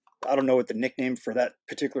 I don't know what the nickname for that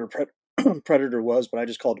particular Predator was, but I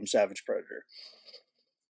just called him Savage Predator.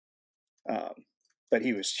 But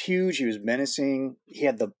he was huge. He was menacing. He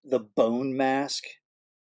had the bone mask,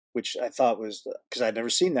 which I thought was because I'd never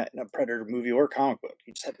seen that in a Predator movie or comic book.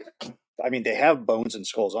 He just had, they have bones and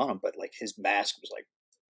skulls on him, but like his mask was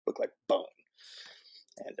looked like bone.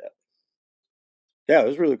 And yeah, it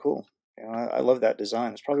was really cool. I love that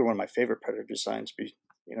design. It's probably one of my favorite Predator designs,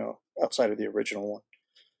 outside of the original one.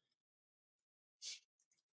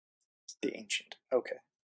 The Ancient. Okay.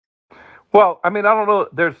 Well, I don't know.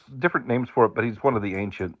 There's different names for it, but he's one of the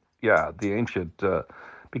Ancient. Yeah, the Ancient,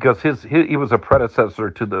 because he was a predecessor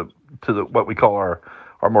to the what we call our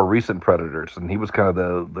more recent Predators, and he was kind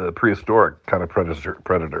of the prehistoric kind of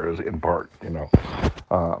predator in part. That's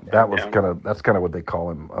kind of what they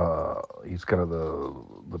call him. He's kind of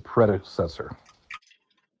the predecessor.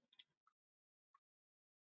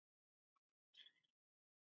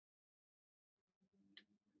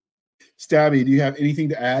 Stabby, do you have anything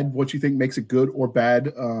to add? What you think makes a good or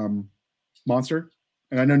bad monster?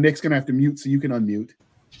 And I know Nick's gonna have to mute, so you can unmute.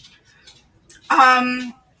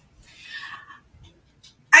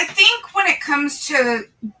 I think when it comes to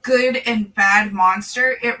good and bad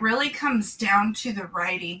monster, it really comes down to the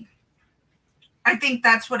writing. I think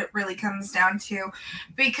that's what it really comes down to,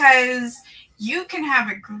 because you can have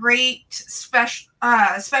a great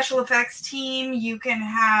special effects team. You can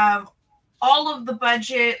have all of the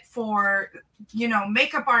budget for,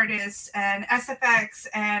 makeup artists and SFX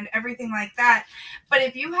and everything like that. But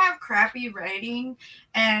if you have crappy writing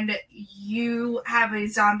and you have a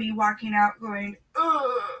zombie walking out going,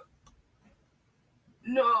 ugh,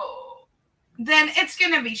 no, then it's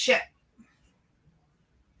going to be shit.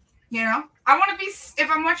 I want to be, if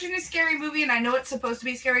I'm watching a scary movie and I know it's supposed to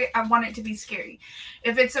be scary, I want it to be scary.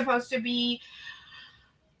 If it's supposed to be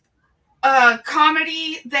a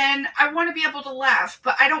comedy, then I want to be able to laugh,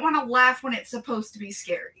 but I don't want to laugh when it's supposed to be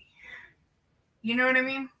scary. You know what I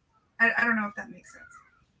mean? I don't know if that makes sense.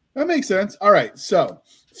 That makes sense. All right. So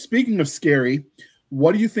speaking of scary,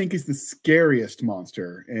 what do you think is the scariest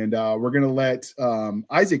monster? And we're going to let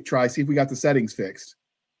Isaac try, see if we got the settings fixed.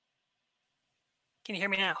 Can you hear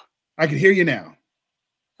me now? I can hear you now.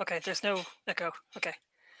 Okay, there's no echo. Okay.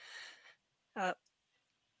 The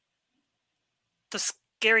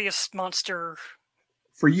scariest monster...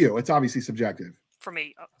 For you, it's obviously subjective. For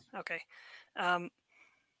me, okay. I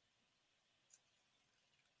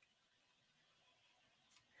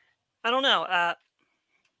don't know.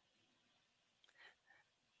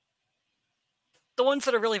 The ones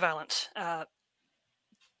that are really violent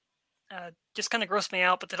just kind of gross me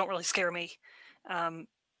out, but they don't really scare me.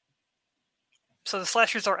 So the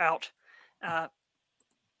slashers are out.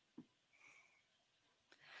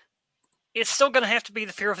 It's still going to have to be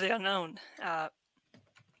the fear of the unknown,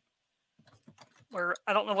 where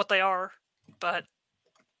I don't know what they are, but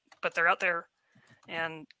they're out there,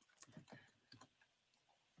 and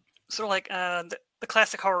sort of like the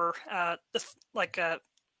classic horror.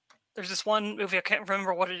 There's this one movie, I can't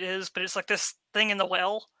remember what it is, but it's like this thing in the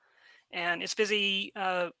well, and it's busy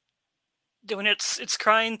doing its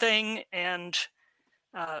crying thing and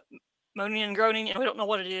moaning and groaning, and we don't know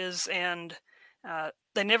what it is, and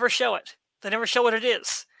they never show it. They never show what it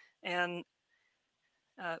is, and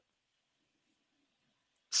it's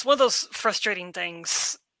one of those frustrating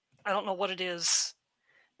things. I don't know what it is.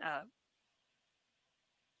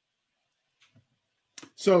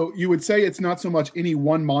 So you would say it's not so much any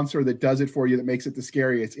one monster that does it for you that makes it the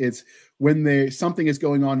scariest. It's when something is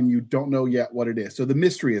going on and you don't know yet what it is. So the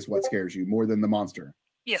mystery is what scares you more than the monster.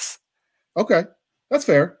 Yes. Okay. That's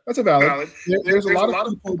fair. That's a valid. There's a lot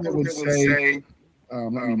of people that would say,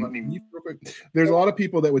 there's a lot of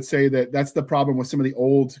people that would say that that's the problem with some of the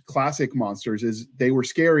old classic monsters is they were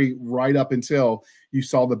scary right up until you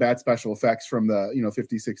saw the bad special effects from the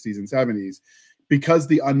 50s, 60s, and 70s. Because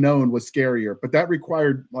the unknown was scarier, but that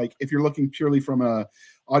required, like, if you're looking purely from a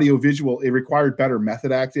audio visual, it required better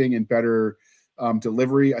method acting and better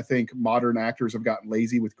delivery. I think modern actors have gotten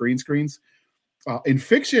lazy with green screens. In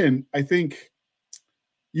fiction, I think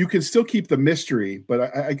you can still keep the mystery,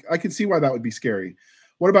 but I can see why that would be scary.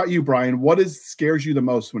 What about you, Brian? What scares you the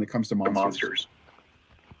most when it comes to monsters?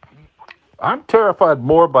 I'm terrified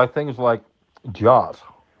more by things like Jaws.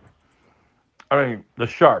 I mean, the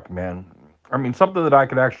shark, man. I mean, something that I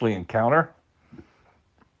could actually encounter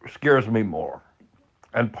scares me more.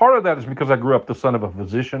 And part of that is because I grew up the son of a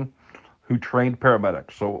physician who trained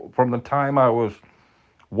paramedics. So from the time I was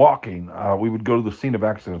walking, we would go to the scene of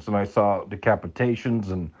accidents, and I saw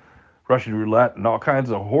decapitations and Russian roulette and all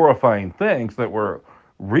kinds of horrifying things that were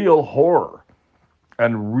real horror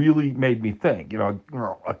and really made me think.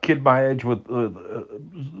 A kid my age with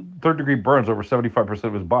third-degree burns over 75%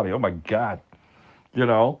 of his body. Oh, my God.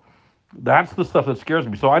 That's the stuff that scares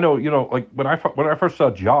me. So I know, like when I first saw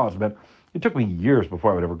Jaws, man, it took me years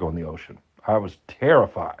before I would ever go in the ocean. I was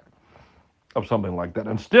terrified of something like that.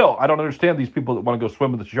 And still, I don't understand these people that want to go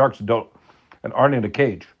swim with the sharks and aren't in a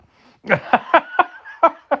cage.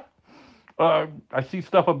 I see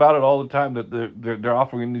stuff about it all the time that they're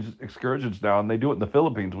offering these excursions now, and they do it in the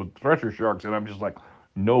Philippines with thresher sharks, and I'm just like,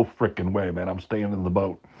 no freaking way, man. I'm staying in the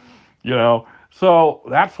boat. So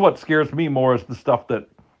that's what scares me more is the stuff that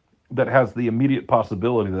has the immediate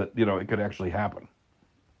possibility that, it could actually happen.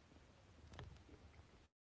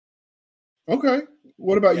 Okay.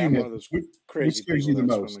 What about you, Nick? One of those crazy scares you the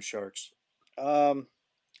most? Swim with sharks. There's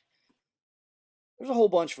a whole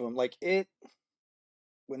bunch of them. Like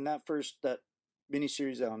when that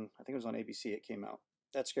miniseries I think it was on ABC, it came out.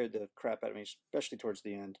 That scared the crap out of me, especially towards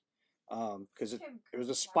the end. Because it was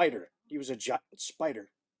a spider. He was a giant spider.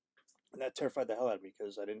 And that terrified the hell out of me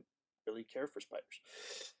because I didn't really care for spiders.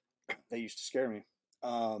 They used to scare me.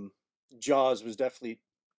 Jaws was definitely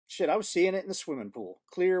shit. I was seeing it in the swimming pool,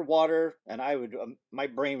 clear water, and I would my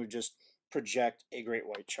brain would just project a great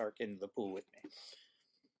white shark into the pool with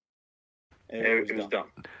me. It was dumb.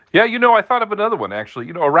 Yeah, I thought of another one actually.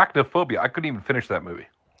 Arachnophobia. I couldn't even finish that movie.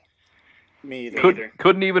 Me either.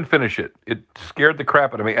 Couldn't even finish it. It scared the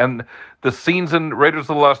crap out of me. And the scenes in Raiders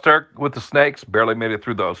of the Lost Ark with the snakes, barely made it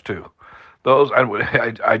through those too. Those, when I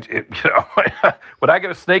get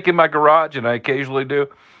a snake in my garage, and I occasionally do,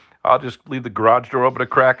 I'll just leave the garage door open a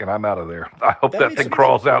crack, and I'm out of there. I hope that thing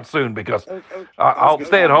crawls out soon, because I'll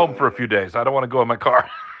stay at home for a few days. I don't want to go in my car.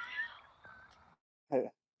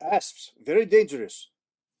 Asps, very dangerous.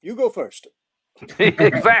 You go first.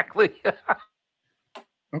 Exactly.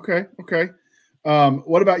 Okay.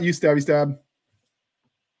 What about you, Stabby Stab?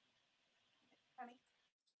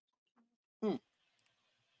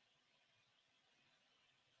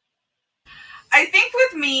 I think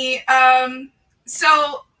with me,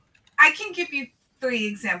 so I can give you 3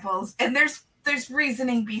 examples, and there's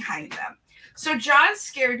reasoning behind them. So Jaws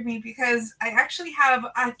scared me because I actually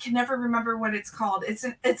I can never remember what it's called. It's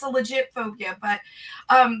a legit phobia, but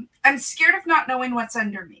I'm scared of not knowing what's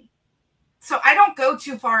under me. So I don't go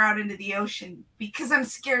too far out into the ocean because I'm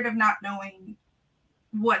scared of not knowing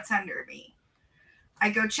what's under me. I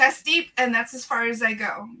go chest deep, and that's as far as I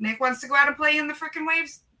go. Nick wants to go out and play in the freaking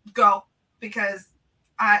waves? Go, because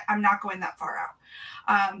I'm not going that far out.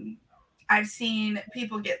 I've seen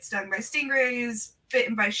people get stung by stingrays,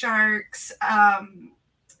 bitten by sharks,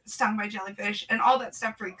 stung by jellyfish, and all that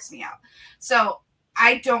stuff freaks me out. So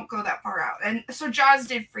I don't go that far out. And so Jaws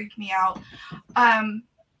did freak me out.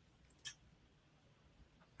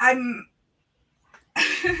 I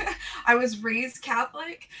was raised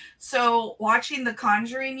Catholic, so watching the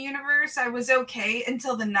Conjuring universe, I was okay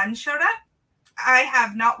until the nun showed up. I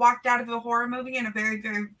have not walked out of a horror movie in a very,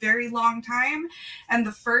 very, very long time. And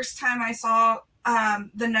the first time I saw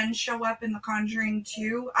the nun show up in The Conjuring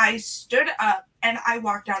 2, I stood up and I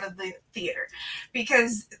walked out of the theater,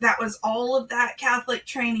 because that was all of that Catholic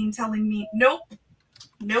training telling me, nope,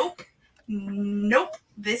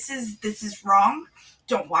 this is wrong.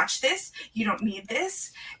 Don't watch this. You don't need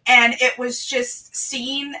this. And it was just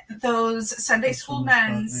seeing those Sunday school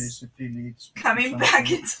nuns coming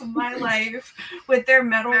back into my life with their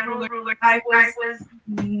metal ruler. I was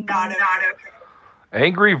not okay.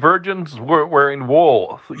 Angry virgins were wearing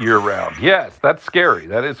wool year round. Yes, that's scary.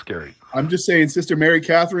 That is scary. I'm just saying, Sister Mary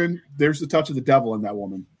Catherine, there's the touch of the devil in that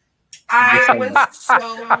woman. I was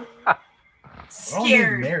so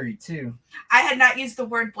scared. Mary too. I had not used the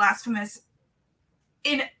word blasphemous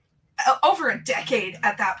in over a decade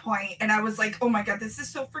at that point, and I was like, oh my god, this is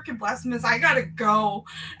so freaking blasphemous, I gotta go.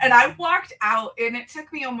 And I walked out, and it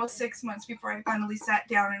took me almost 6 months before I finally sat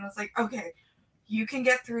down and was like, okay, you can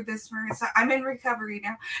get through this, Marissa. I'm in recovery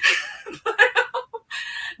now.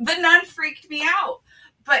 The nun freaked me out.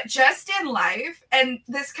 But just in life, and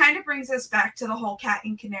this kind of brings us back to the whole cat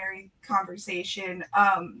and canary conversation,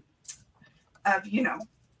 of,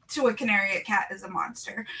 to a canary, a cat is a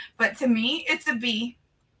monster. But to me, it's a bee.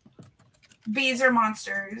 Bees are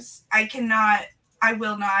monsters. I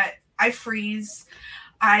will not, I freeze.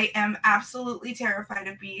 I am absolutely terrified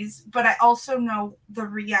of bees, but I also know the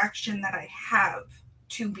reaction that I have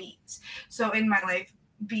to bees. So in my life,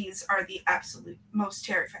 bees are the absolute most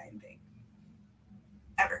terrifying thing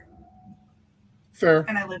ever. Fair.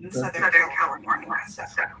 And I live in Southern California.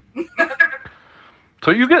 So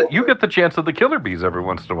you get the chance of the killer bees every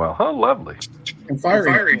once in a while. Huh? Lovely. And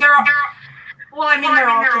fiery. They're all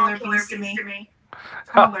killer bees to me.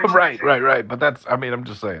 Right. But that's, I'm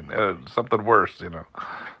just saying, something worse,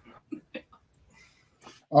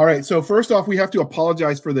 All right. So first off, we have to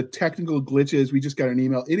apologize for the technical glitches. We just got an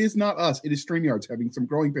email. It is not us. It is StreamYard's having some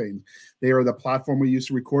growing pains. They are the platform we used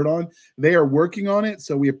to record on. They are working on it.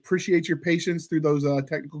 So we appreciate your patience through those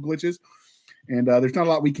technical glitches. And there's not a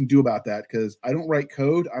lot we can do about that, because I don't write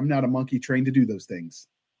code. I'm not a monkey trained to do those things.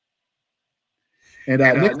 And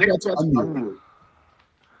Nick,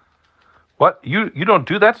 what? You don't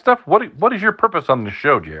do that stuff? What is your purpose on the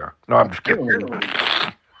show, JR? No, I'm just kidding.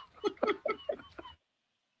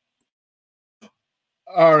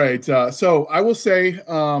 All right. So I will say,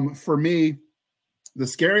 for me, the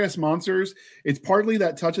scariest monsters, it's partly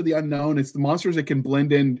that touch of the unknown. It's the monsters that can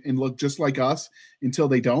blend in and look just like us until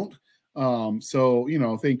they don't. So,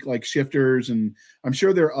 think like shifters, and I'm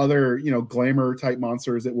sure there are other, glamour type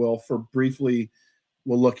monsters that will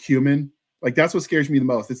look human. Like, that's what scares me the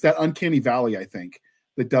most. It's that uncanny valley, I think,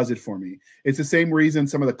 that does it for me. It's the same reason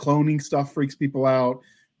some of the cloning stuff freaks people out,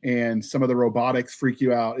 and some of the robotics freak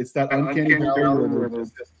you out. It's that uncanny valley where they're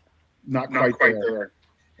just not quite there.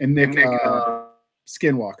 And Nick,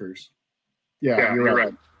 skinwalkers. Yeah, you're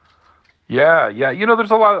right. Yeah. There's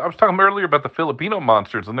a lot. I was talking earlier about the Filipino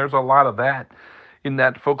monsters, and there's a lot of that in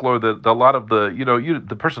that folklore that a lot of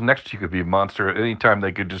the person next to you could be a monster at any time.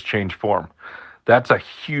 They could just change form. That's a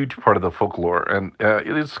huge part of the folklore, and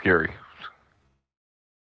it is scary.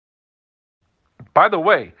 By the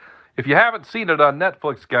way, if you haven't seen it on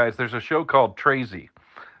Netflix, guys, there's a show called Tracy.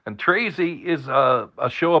 And Tracy is a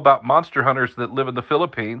show about monster hunters that live in the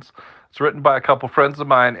Philippines. It's written by a couple friends of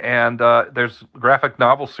mine, and there's a graphic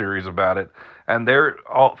novel series about it. And they're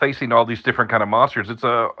all facing all these different kind of monsters. It's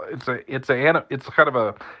kind of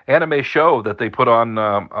a anime show that they put on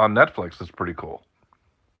Netflix. It's pretty cool.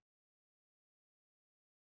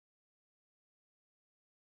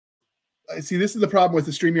 See, this is the problem with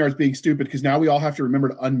the StreamYards being stupid, because now we all have to remember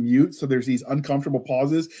to unmute. So there's these uncomfortable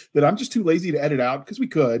pauses that I'm just too lazy to edit out, because we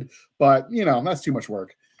could, but that's too much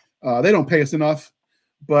work. They don't pay us enough.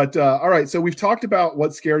 But all right, so we've talked about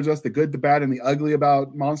what scares us, the good, the bad, and the ugly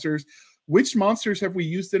about monsters. Which monsters have we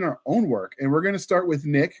used in our own work? And we're going to start with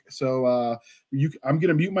Nick. So I'm going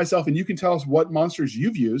to mute myself, and you can tell us what monsters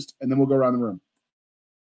you've used, and then we'll go around the room.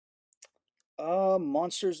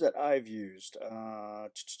 Monsters that I've used. For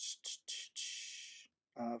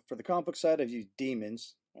the comic book side, I've used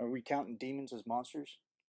demons. Are we counting demons as monsters?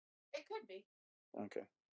 It could be. Okay.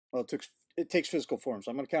 Well, it takes physical form,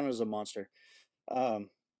 so I'm going to count it as a monster. So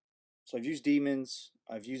I've used demons.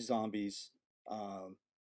 I've used zombies.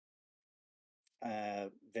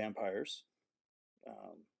 Vampires.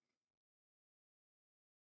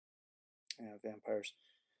 Vampires.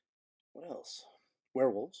 What else?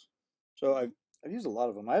 Werewolves. So I've used a lot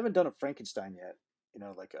of them. I haven't done a Frankenstein yet.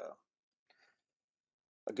 Like a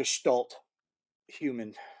Gestalt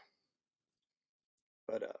human.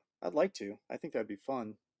 But I'd like to. I think that'd be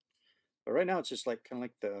fun. But right now it's just like kind of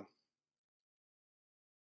like the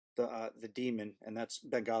demon, and that's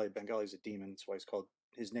Bengali. Bengali's a demon. That's why he's called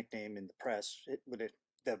his nickname in the press. The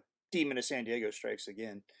demon of San Diego strikes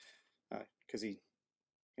again, because he,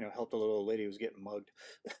 helped a little old lady who was getting mugged,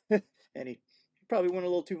 and he probably went a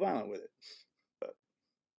little too violent with it. But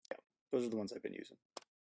yeah, those are the ones I've been using.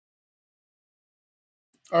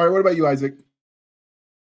 All right, what about you, Isaac?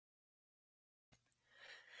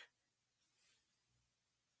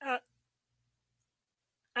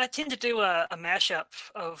 I tend to do a mashup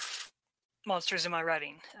of monsters in my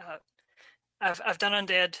writing. I've done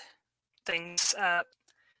undead things. I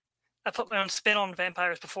put my own spin on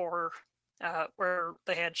vampires before, where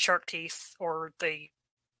they had shark teeth or they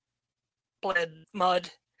bled mud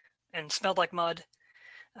and smelled like mud.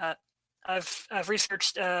 I've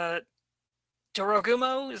researched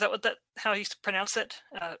Dorogumo. Is that how you pronounce it?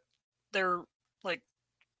 They're like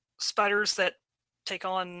spiders that take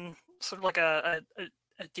on sort of like a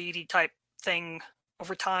deity type thing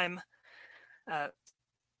over time,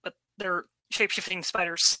 but they're shape-shifting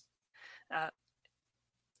spiders.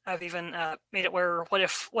 I've even made it where what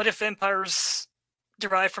if vampires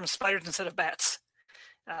derive from spiders instead of bats?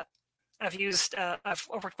 I've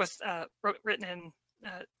worked with written in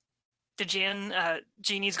Djinn,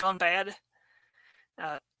 Genies Gone Bad,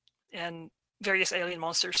 and various alien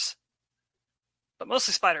monsters, but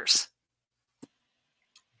mostly spiders.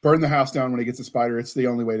 Burn the house down when it gets a spider. It's the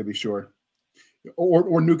only way to be sure.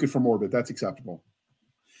 Or nuke it from orbit. That's acceptable.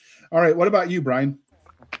 All right. What about you, Brian?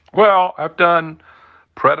 Well, I've done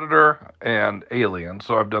Predator and Alien.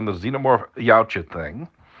 So I've done the Xenomorph Yautja thing.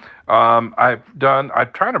 I'm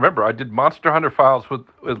trying to remember. I did Monster Hunter Files with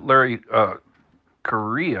Larry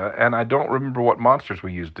Correia, and I don't remember what monsters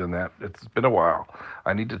we used in that. It's been a while.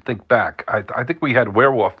 I need to think back. I think we had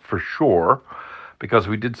Werewolf for sure, because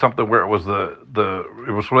we did something where it was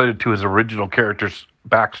it was related to his original character's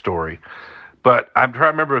backstory. But I'm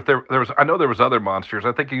trying to remember if there was. I know there was other monsters.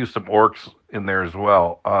 I think you used some orcs in there as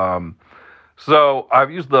well. So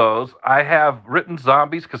I've used those. I have written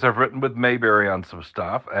zombies because I've written with Mayberry on some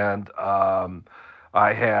stuff, and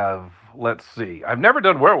I have. Let's see. I've never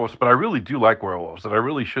done werewolves, but I really do like werewolves, and I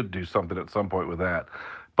really should do something at some point with that.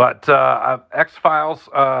 But X-Files,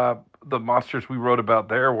 the monsters we wrote about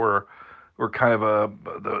there were kind of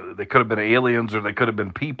they could have been aliens or they could have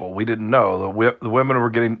been people. We didn't know. The women were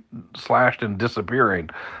getting slashed and disappearing.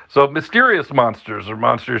 So mysterious monsters or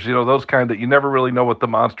monsters, those kind that you never really know what the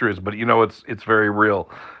monster is, but it's very real.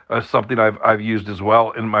 Something I've used as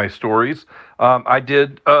well in my stories. I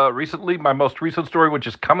did recently, my most recent story, which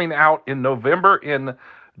is coming out in November in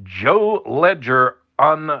Joe Ledger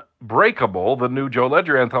Unbreakable, the new Joe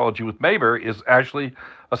Ledger anthology with Mayberry, is actually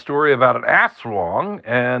a story about an Aswang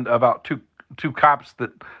and about two cops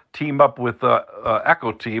that team up with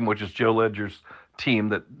Echo Team, which is Joe Ledger's team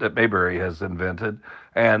that Mayberry has invented,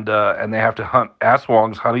 and they have to hunt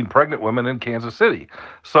Aswangs hunting pregnant women in Kansas City.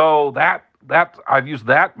 So that I've used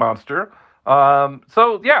that monster.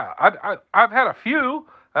 So yeah, I've had a few,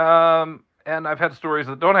 and I've had stories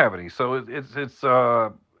that don't have any. So it's those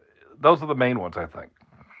are the main ones, I think.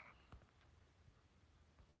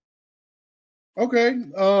 Okay.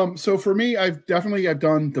 So for me, I've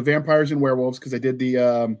done the vampires and werewolves because I did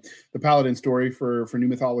the paladin story for New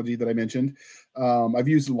Mythology that I mentioned. I've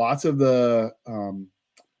used lots of the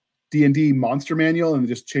D&D monster manual and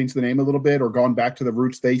just changed the name a little bit or gone back to the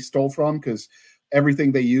roots they stole from, because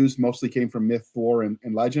everything they used mostly came from myth, lore, and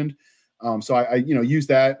legend. So I use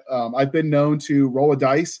that. I've been known to roll a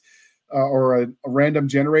dice or a random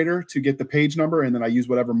generator to get the page number, and then I use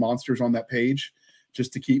whatever monsters on that page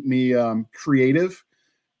just to keep me creative.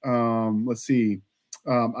 Let's see.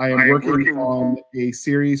 I am working on a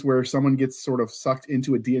series where someone gets sort of sucked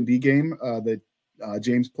into a D&D game that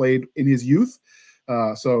James played in his youth.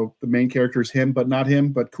 So the main character is him, but not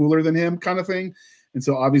him, but cooler than him kind of thing. And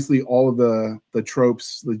so obviously all of the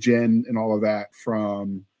tropes, the gen and all of that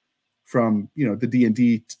from the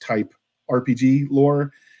D&D type RPG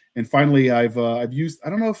lore. And finally, I've used, I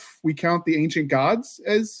don't know if we count the ancient gods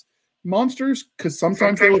as monsters, because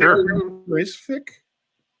sometimes they were horrific.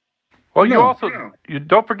 Well, you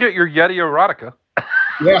don't forget your Yeti erotica.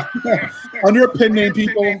 Yeah, under a pen name,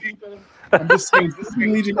 people. I'm just saying,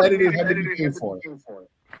 Legion edited had to be paid for it.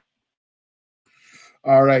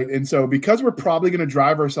 All right, and so because we're probably going to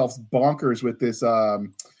drive ourselves bonkers with this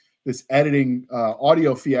this editing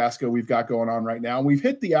audio fiasco we've got going on right now, we've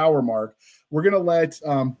hit the hour mark. We're going to let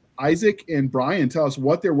Isaac and Brian tell us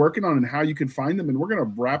what they're working on and how you can find them, and we're going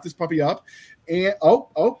to wrap this puppy up. And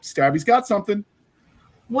Stabby's got something.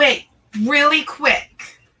 Wait, really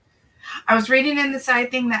quick. I was reading in the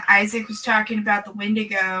side thing that Isaac was talking about the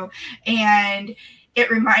Wendigo, and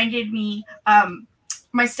it reminded me,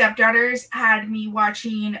 my stepdaughters had me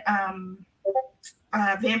watching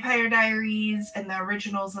Vampire Diaries and the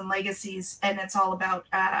originals and legacies, and it's all about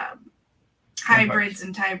hybrids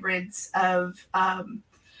and hybrids of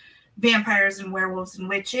vampires and werewolves and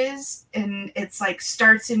witches, and it's like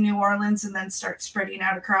starts in New Orleans and then starts spreading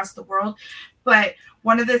out across the world. But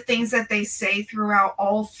one of the things that they say throughout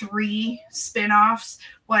all three spin-offs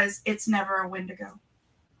was it's never a Wendigo.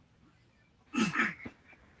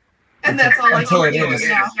 And that's all I can do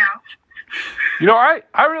now. You know,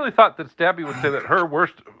 I really thought that Stabby would say that her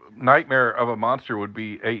worst nightmare of a monster would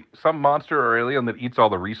be some monster or alien that eats all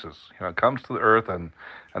the Reese's. You know, it comes to the earth and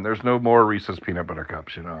there's no more Reese's peanut butter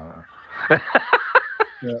cups, you know.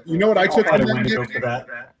 Yeah. You know what I took from that?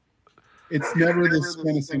 It's never the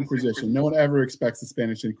Spanish Inquisition. No one ever expects the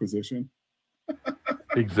Spanish Inquisition.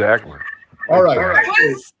 Exactly. All right.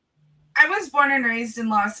 I was born and raised in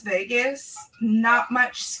Las Vegas. Not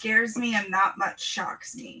much scares me and not much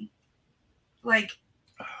shocks me. Like,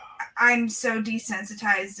 I'm so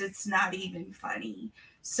desensitized, it's not even funny.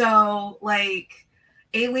 So, like,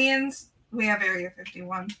 aliens, we have Area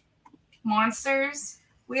 51. Monsters,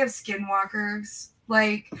 we have Skinwalkers.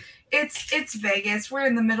 Like, it's Vegas. We're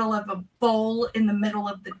in the middle of a bowl in the middle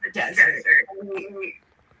of the desert.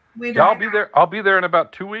 I'll be there in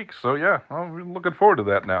about 2 weeks. So yeah, I'm looking forward to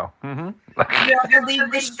that now. Mm-hmm. You have to leave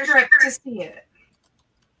the strip to see it.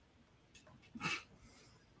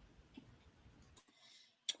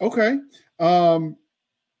 Okay.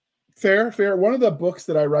 Fair. One of the books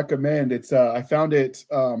that I recommend, it's I found it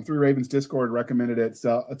through Raven's Discord, recommended it.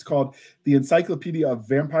 It's called The Encyclopedia of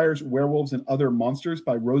Vampires, Werewolves, and Other Monsters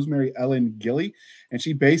by Rosemary Ellen Gilly. And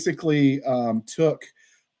she basically took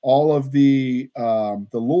all of the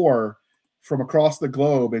lore from across the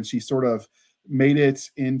globe, and she sort of made it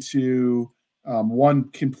into one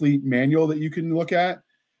complete manual that you can look at.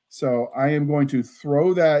 So I am going to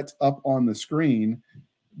throw that up on the screen,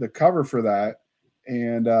 the cover for that,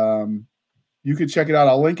 and you can check it out.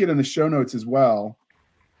 I'll link it in the show notes as well.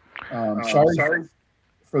 Sorry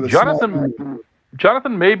for the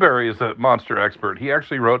Jonathan Mayberry is a monster expert. He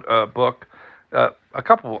actually wrote a book.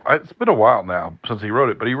 It's been a while now since he wrote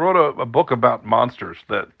it, but he wrote a book about monsters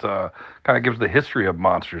that kind of gives the history of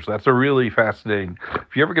monsters. That's a really fascinating.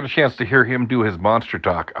 If you ever get a chance to hear him do his monster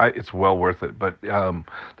talk, it's well worth it. But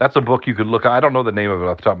that's a book you could look. I don't know the name of it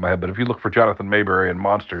off the top of my head, but if you look for Jonathan Mayberry and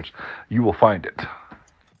monsters, you will find it.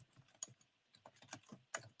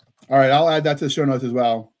 All right, I'll add that to the show notes as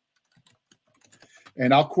well.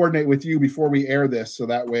 And I'll coordinate with you before we air this, so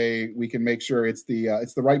that way we can make sure it's the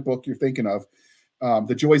right book you're thinking of,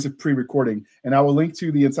 The Joys of Pre-Recording. And I will link to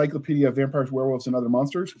the Encyclopedia of Vampires, Werewolves, and Other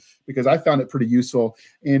Monsters, because I found it pretty useful.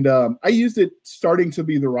 And I used it starting to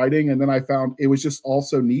be the writing, and then I found it was just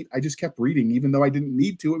also neat. I just kept reading, even though I didn't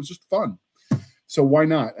need to. It was just fun. So why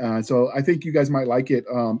not? So I think you guys might like it.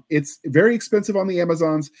 It's very expensive on the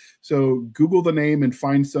Amazons. So Google the name and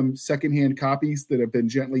find some secondhand copies that have been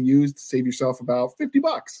gently used. Save yourself about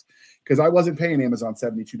 $50 because I wasn't paying Amazon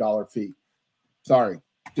 $72 fee. Sorry,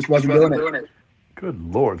 just wasn't doing it.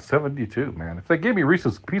 Good Lord, 72, man. If they gave me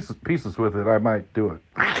Reese's pieces with it, I might do it.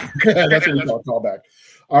 That's what we call a callback.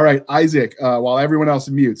 All right, Isaac, while everyone else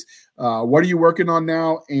mutes, what are you working on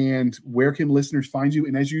now, and where can listeners find you?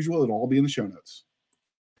 And as usual, it'll all be in the show notes.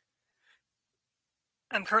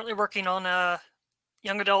 I'm currently working on a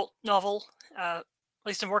young adult novel. At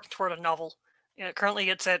least I'm working toward a novel. Currently,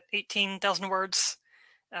 it's at 18,000 words.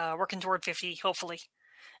 Working toward 50, hopefully.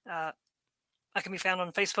 I can be found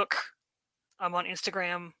on Facebook. I'm on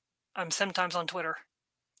Instagram. I'm sometimes on Twitter.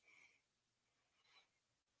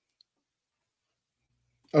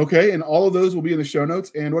 Okay, and all of those will be in the show notes.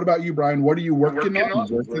 And what about you, Brian? What are you working on?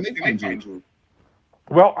 Where can they find you?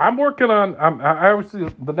 Well, I'm working on. I obviously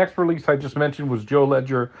the next release I just mentioned was Joe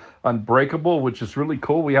Ledger Unbreakable, which is really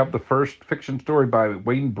cool. We have the first fiction story by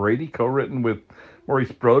Wayne Brady, co-written with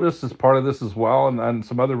Maurice Broaddus as part of this as well, and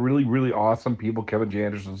some other really, really awesome people, Kevin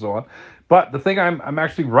Janders and so on. But the thing I'm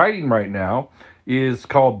actually writing right now is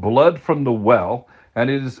called Blood from the Well, and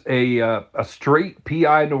it is a straight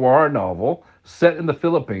PI noir novel set in the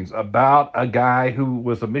Philippines about a guy who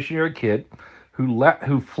was a missionary kid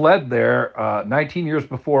who fled there 19 years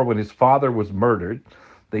before when his father was murdered.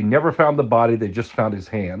 They never found the body; they just found his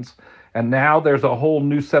hands. And now there's a whole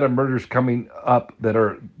new set of murders coming up that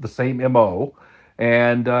are the same MO.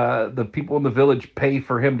 And the people in the village pay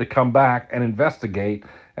for him to come back and investigate.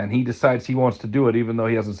 And he decides he wants to do it, even though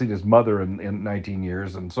he hasn't seen his mother in 19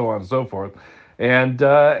 years, and so on and so forth. And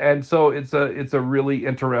so it's a really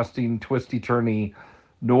interesting, twisty, turny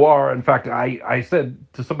noir. In fact, I said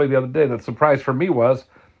to somebody the other day that surprise for me was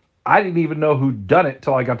I didn't even know who'd done it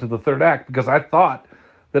till I got to the third act, because I thought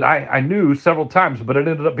that I knew several times, but it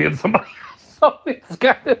ended up being somebody else. So it's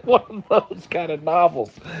kind of one of those kind of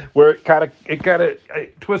novels where it kind of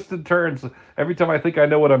twists and turns. Every time I think I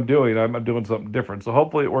know what I'm doing, I'm doing something different. So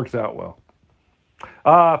hopefully it works out well.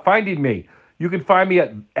 Finding me. You can find me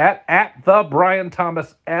at the Brian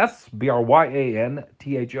Thomas S,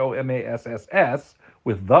 BRYANTHOMASSS,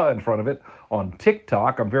 with the in front of it, on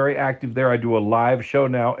TikTok. I'm very active there. I do a live show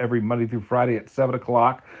now every Monday through Friday at 7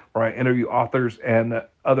 o'clock where I interview authors and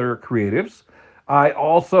other creatives. I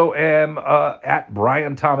also am at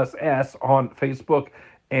Brian Thomas S on Facebook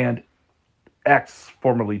and X,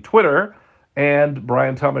 formerly Twitter, and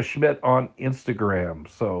Brian Thomas Schmidt on Instagram.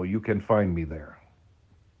 So you can find me there.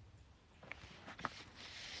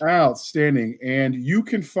 Outstanding. And you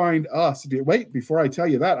can find us. Wait, before I tell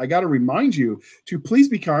you that, I got to remind you to please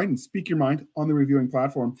be kind and speak your mind on the reviewing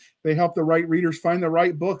platform. They help the right readers find the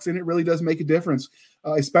right books, and it really does make a difference,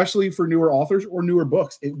 especially for newer authors or newer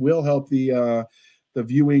books. It will help the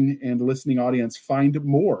viewing and listening audience find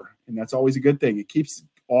more, and that's always a good thing. It keeps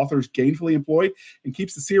authors gainfully employed and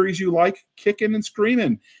keeps the series you like kicking and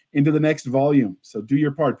screaming into the next volume. So do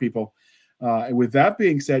your part, people. And with that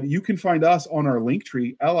being said, you can find us on our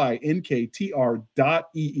Linktree, linktr.ee,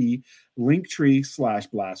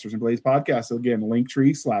 Linktree/Blasters and Blades podcast. So again,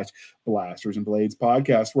 Linktree/Blasters and Blades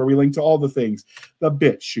podcast, where we link to all the things: the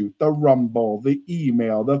BitChute, the Rumble, the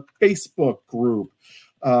email, the Facebook group,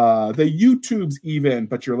 the YouTubes even.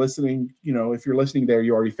 But you're listening, if you're listening there,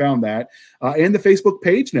 you already found that, and the Facebook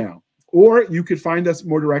page now. Or you could find us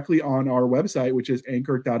more directly on our website, which is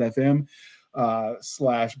anchor.fm.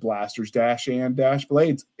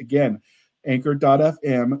 /blasters-and-blades. Again,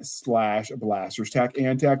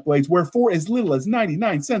 anchor.fm/blasters-and-blades, where for as little as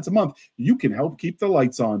 99 cents a month, you can help keep the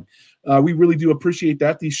lights on. We really do appreciate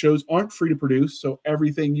that. These shows aren't free to produce, so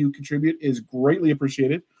everything you contribute is greatly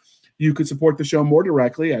appreciated. You could support the show more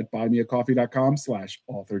directly at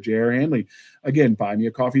buymeacoffee.com/author J.R. Handley. Again,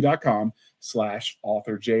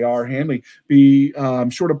 buymeacoffee.com/author J.R. Handley. Be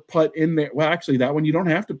sure to put in there. Well, actually, that one you don't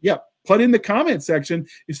have to. Yep. Put in the comment section.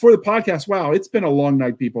 It's for the podcast. Wow, it's been a long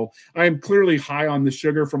night, people. I am clearly high on the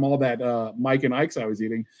sugar from all that Mike and Ike's I was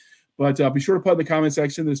eating. But be sure to put in the comment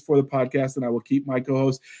section. This is for the podcast, and I will keep my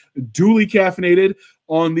co-host duly caffeinated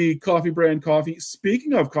on the Coffee Brand Coffee.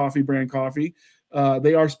 Speaking of Coffee Brand Coffee,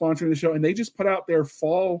 they are sponsoring the show, and they just put out their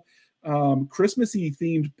fall Christmassy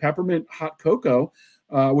themed peppermint hot cocoa,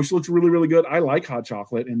 which looks really, really good. I like hot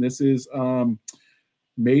chocolate, and this is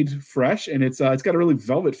made fresh, and it's got a really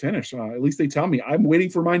velvet finish. At least they tell me. I'm waiting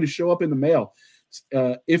for mine to show up in the mail.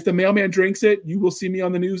 If the mailman drinks it, you will see me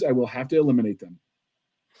on the news. I will have to eliminate them.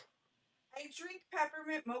 I drink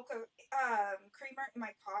peppermint mocha creamer in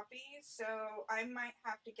my coffee, so I might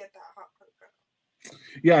have to get that hot cocoa.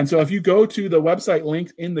 Yeah, and so if you go to the website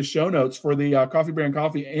linked in the show notes for the Coffee Brand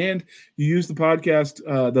Coffee, and you use the podcast,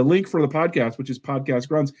 the link for the podcast, which is Podcast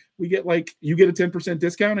Grunts, you get a 10%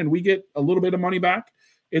 discount, and we get a little bit of money back.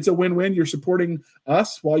 It's a win-win. You're supporting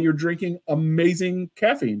us while you're drinking amazing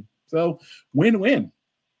caffeine. So win-win.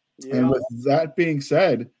 Yeah. And with that being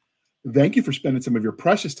said, thank you for spending some of your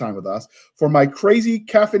precious time with us. For my crazy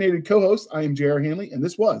caffeinated co-host, I am J.R. Hanley, and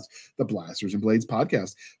this was the Blasters and Blades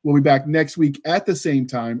podcast. We'll be back next week at the same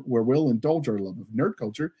time, where we'll indulge our love of nerd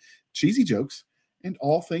culture, cheesy jokes, and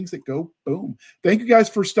all things that go boom. Thank you guys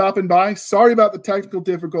for stopping by. Sorry about the technical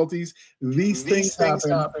difficulties. These things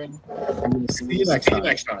happen. We'll see you next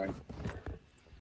time.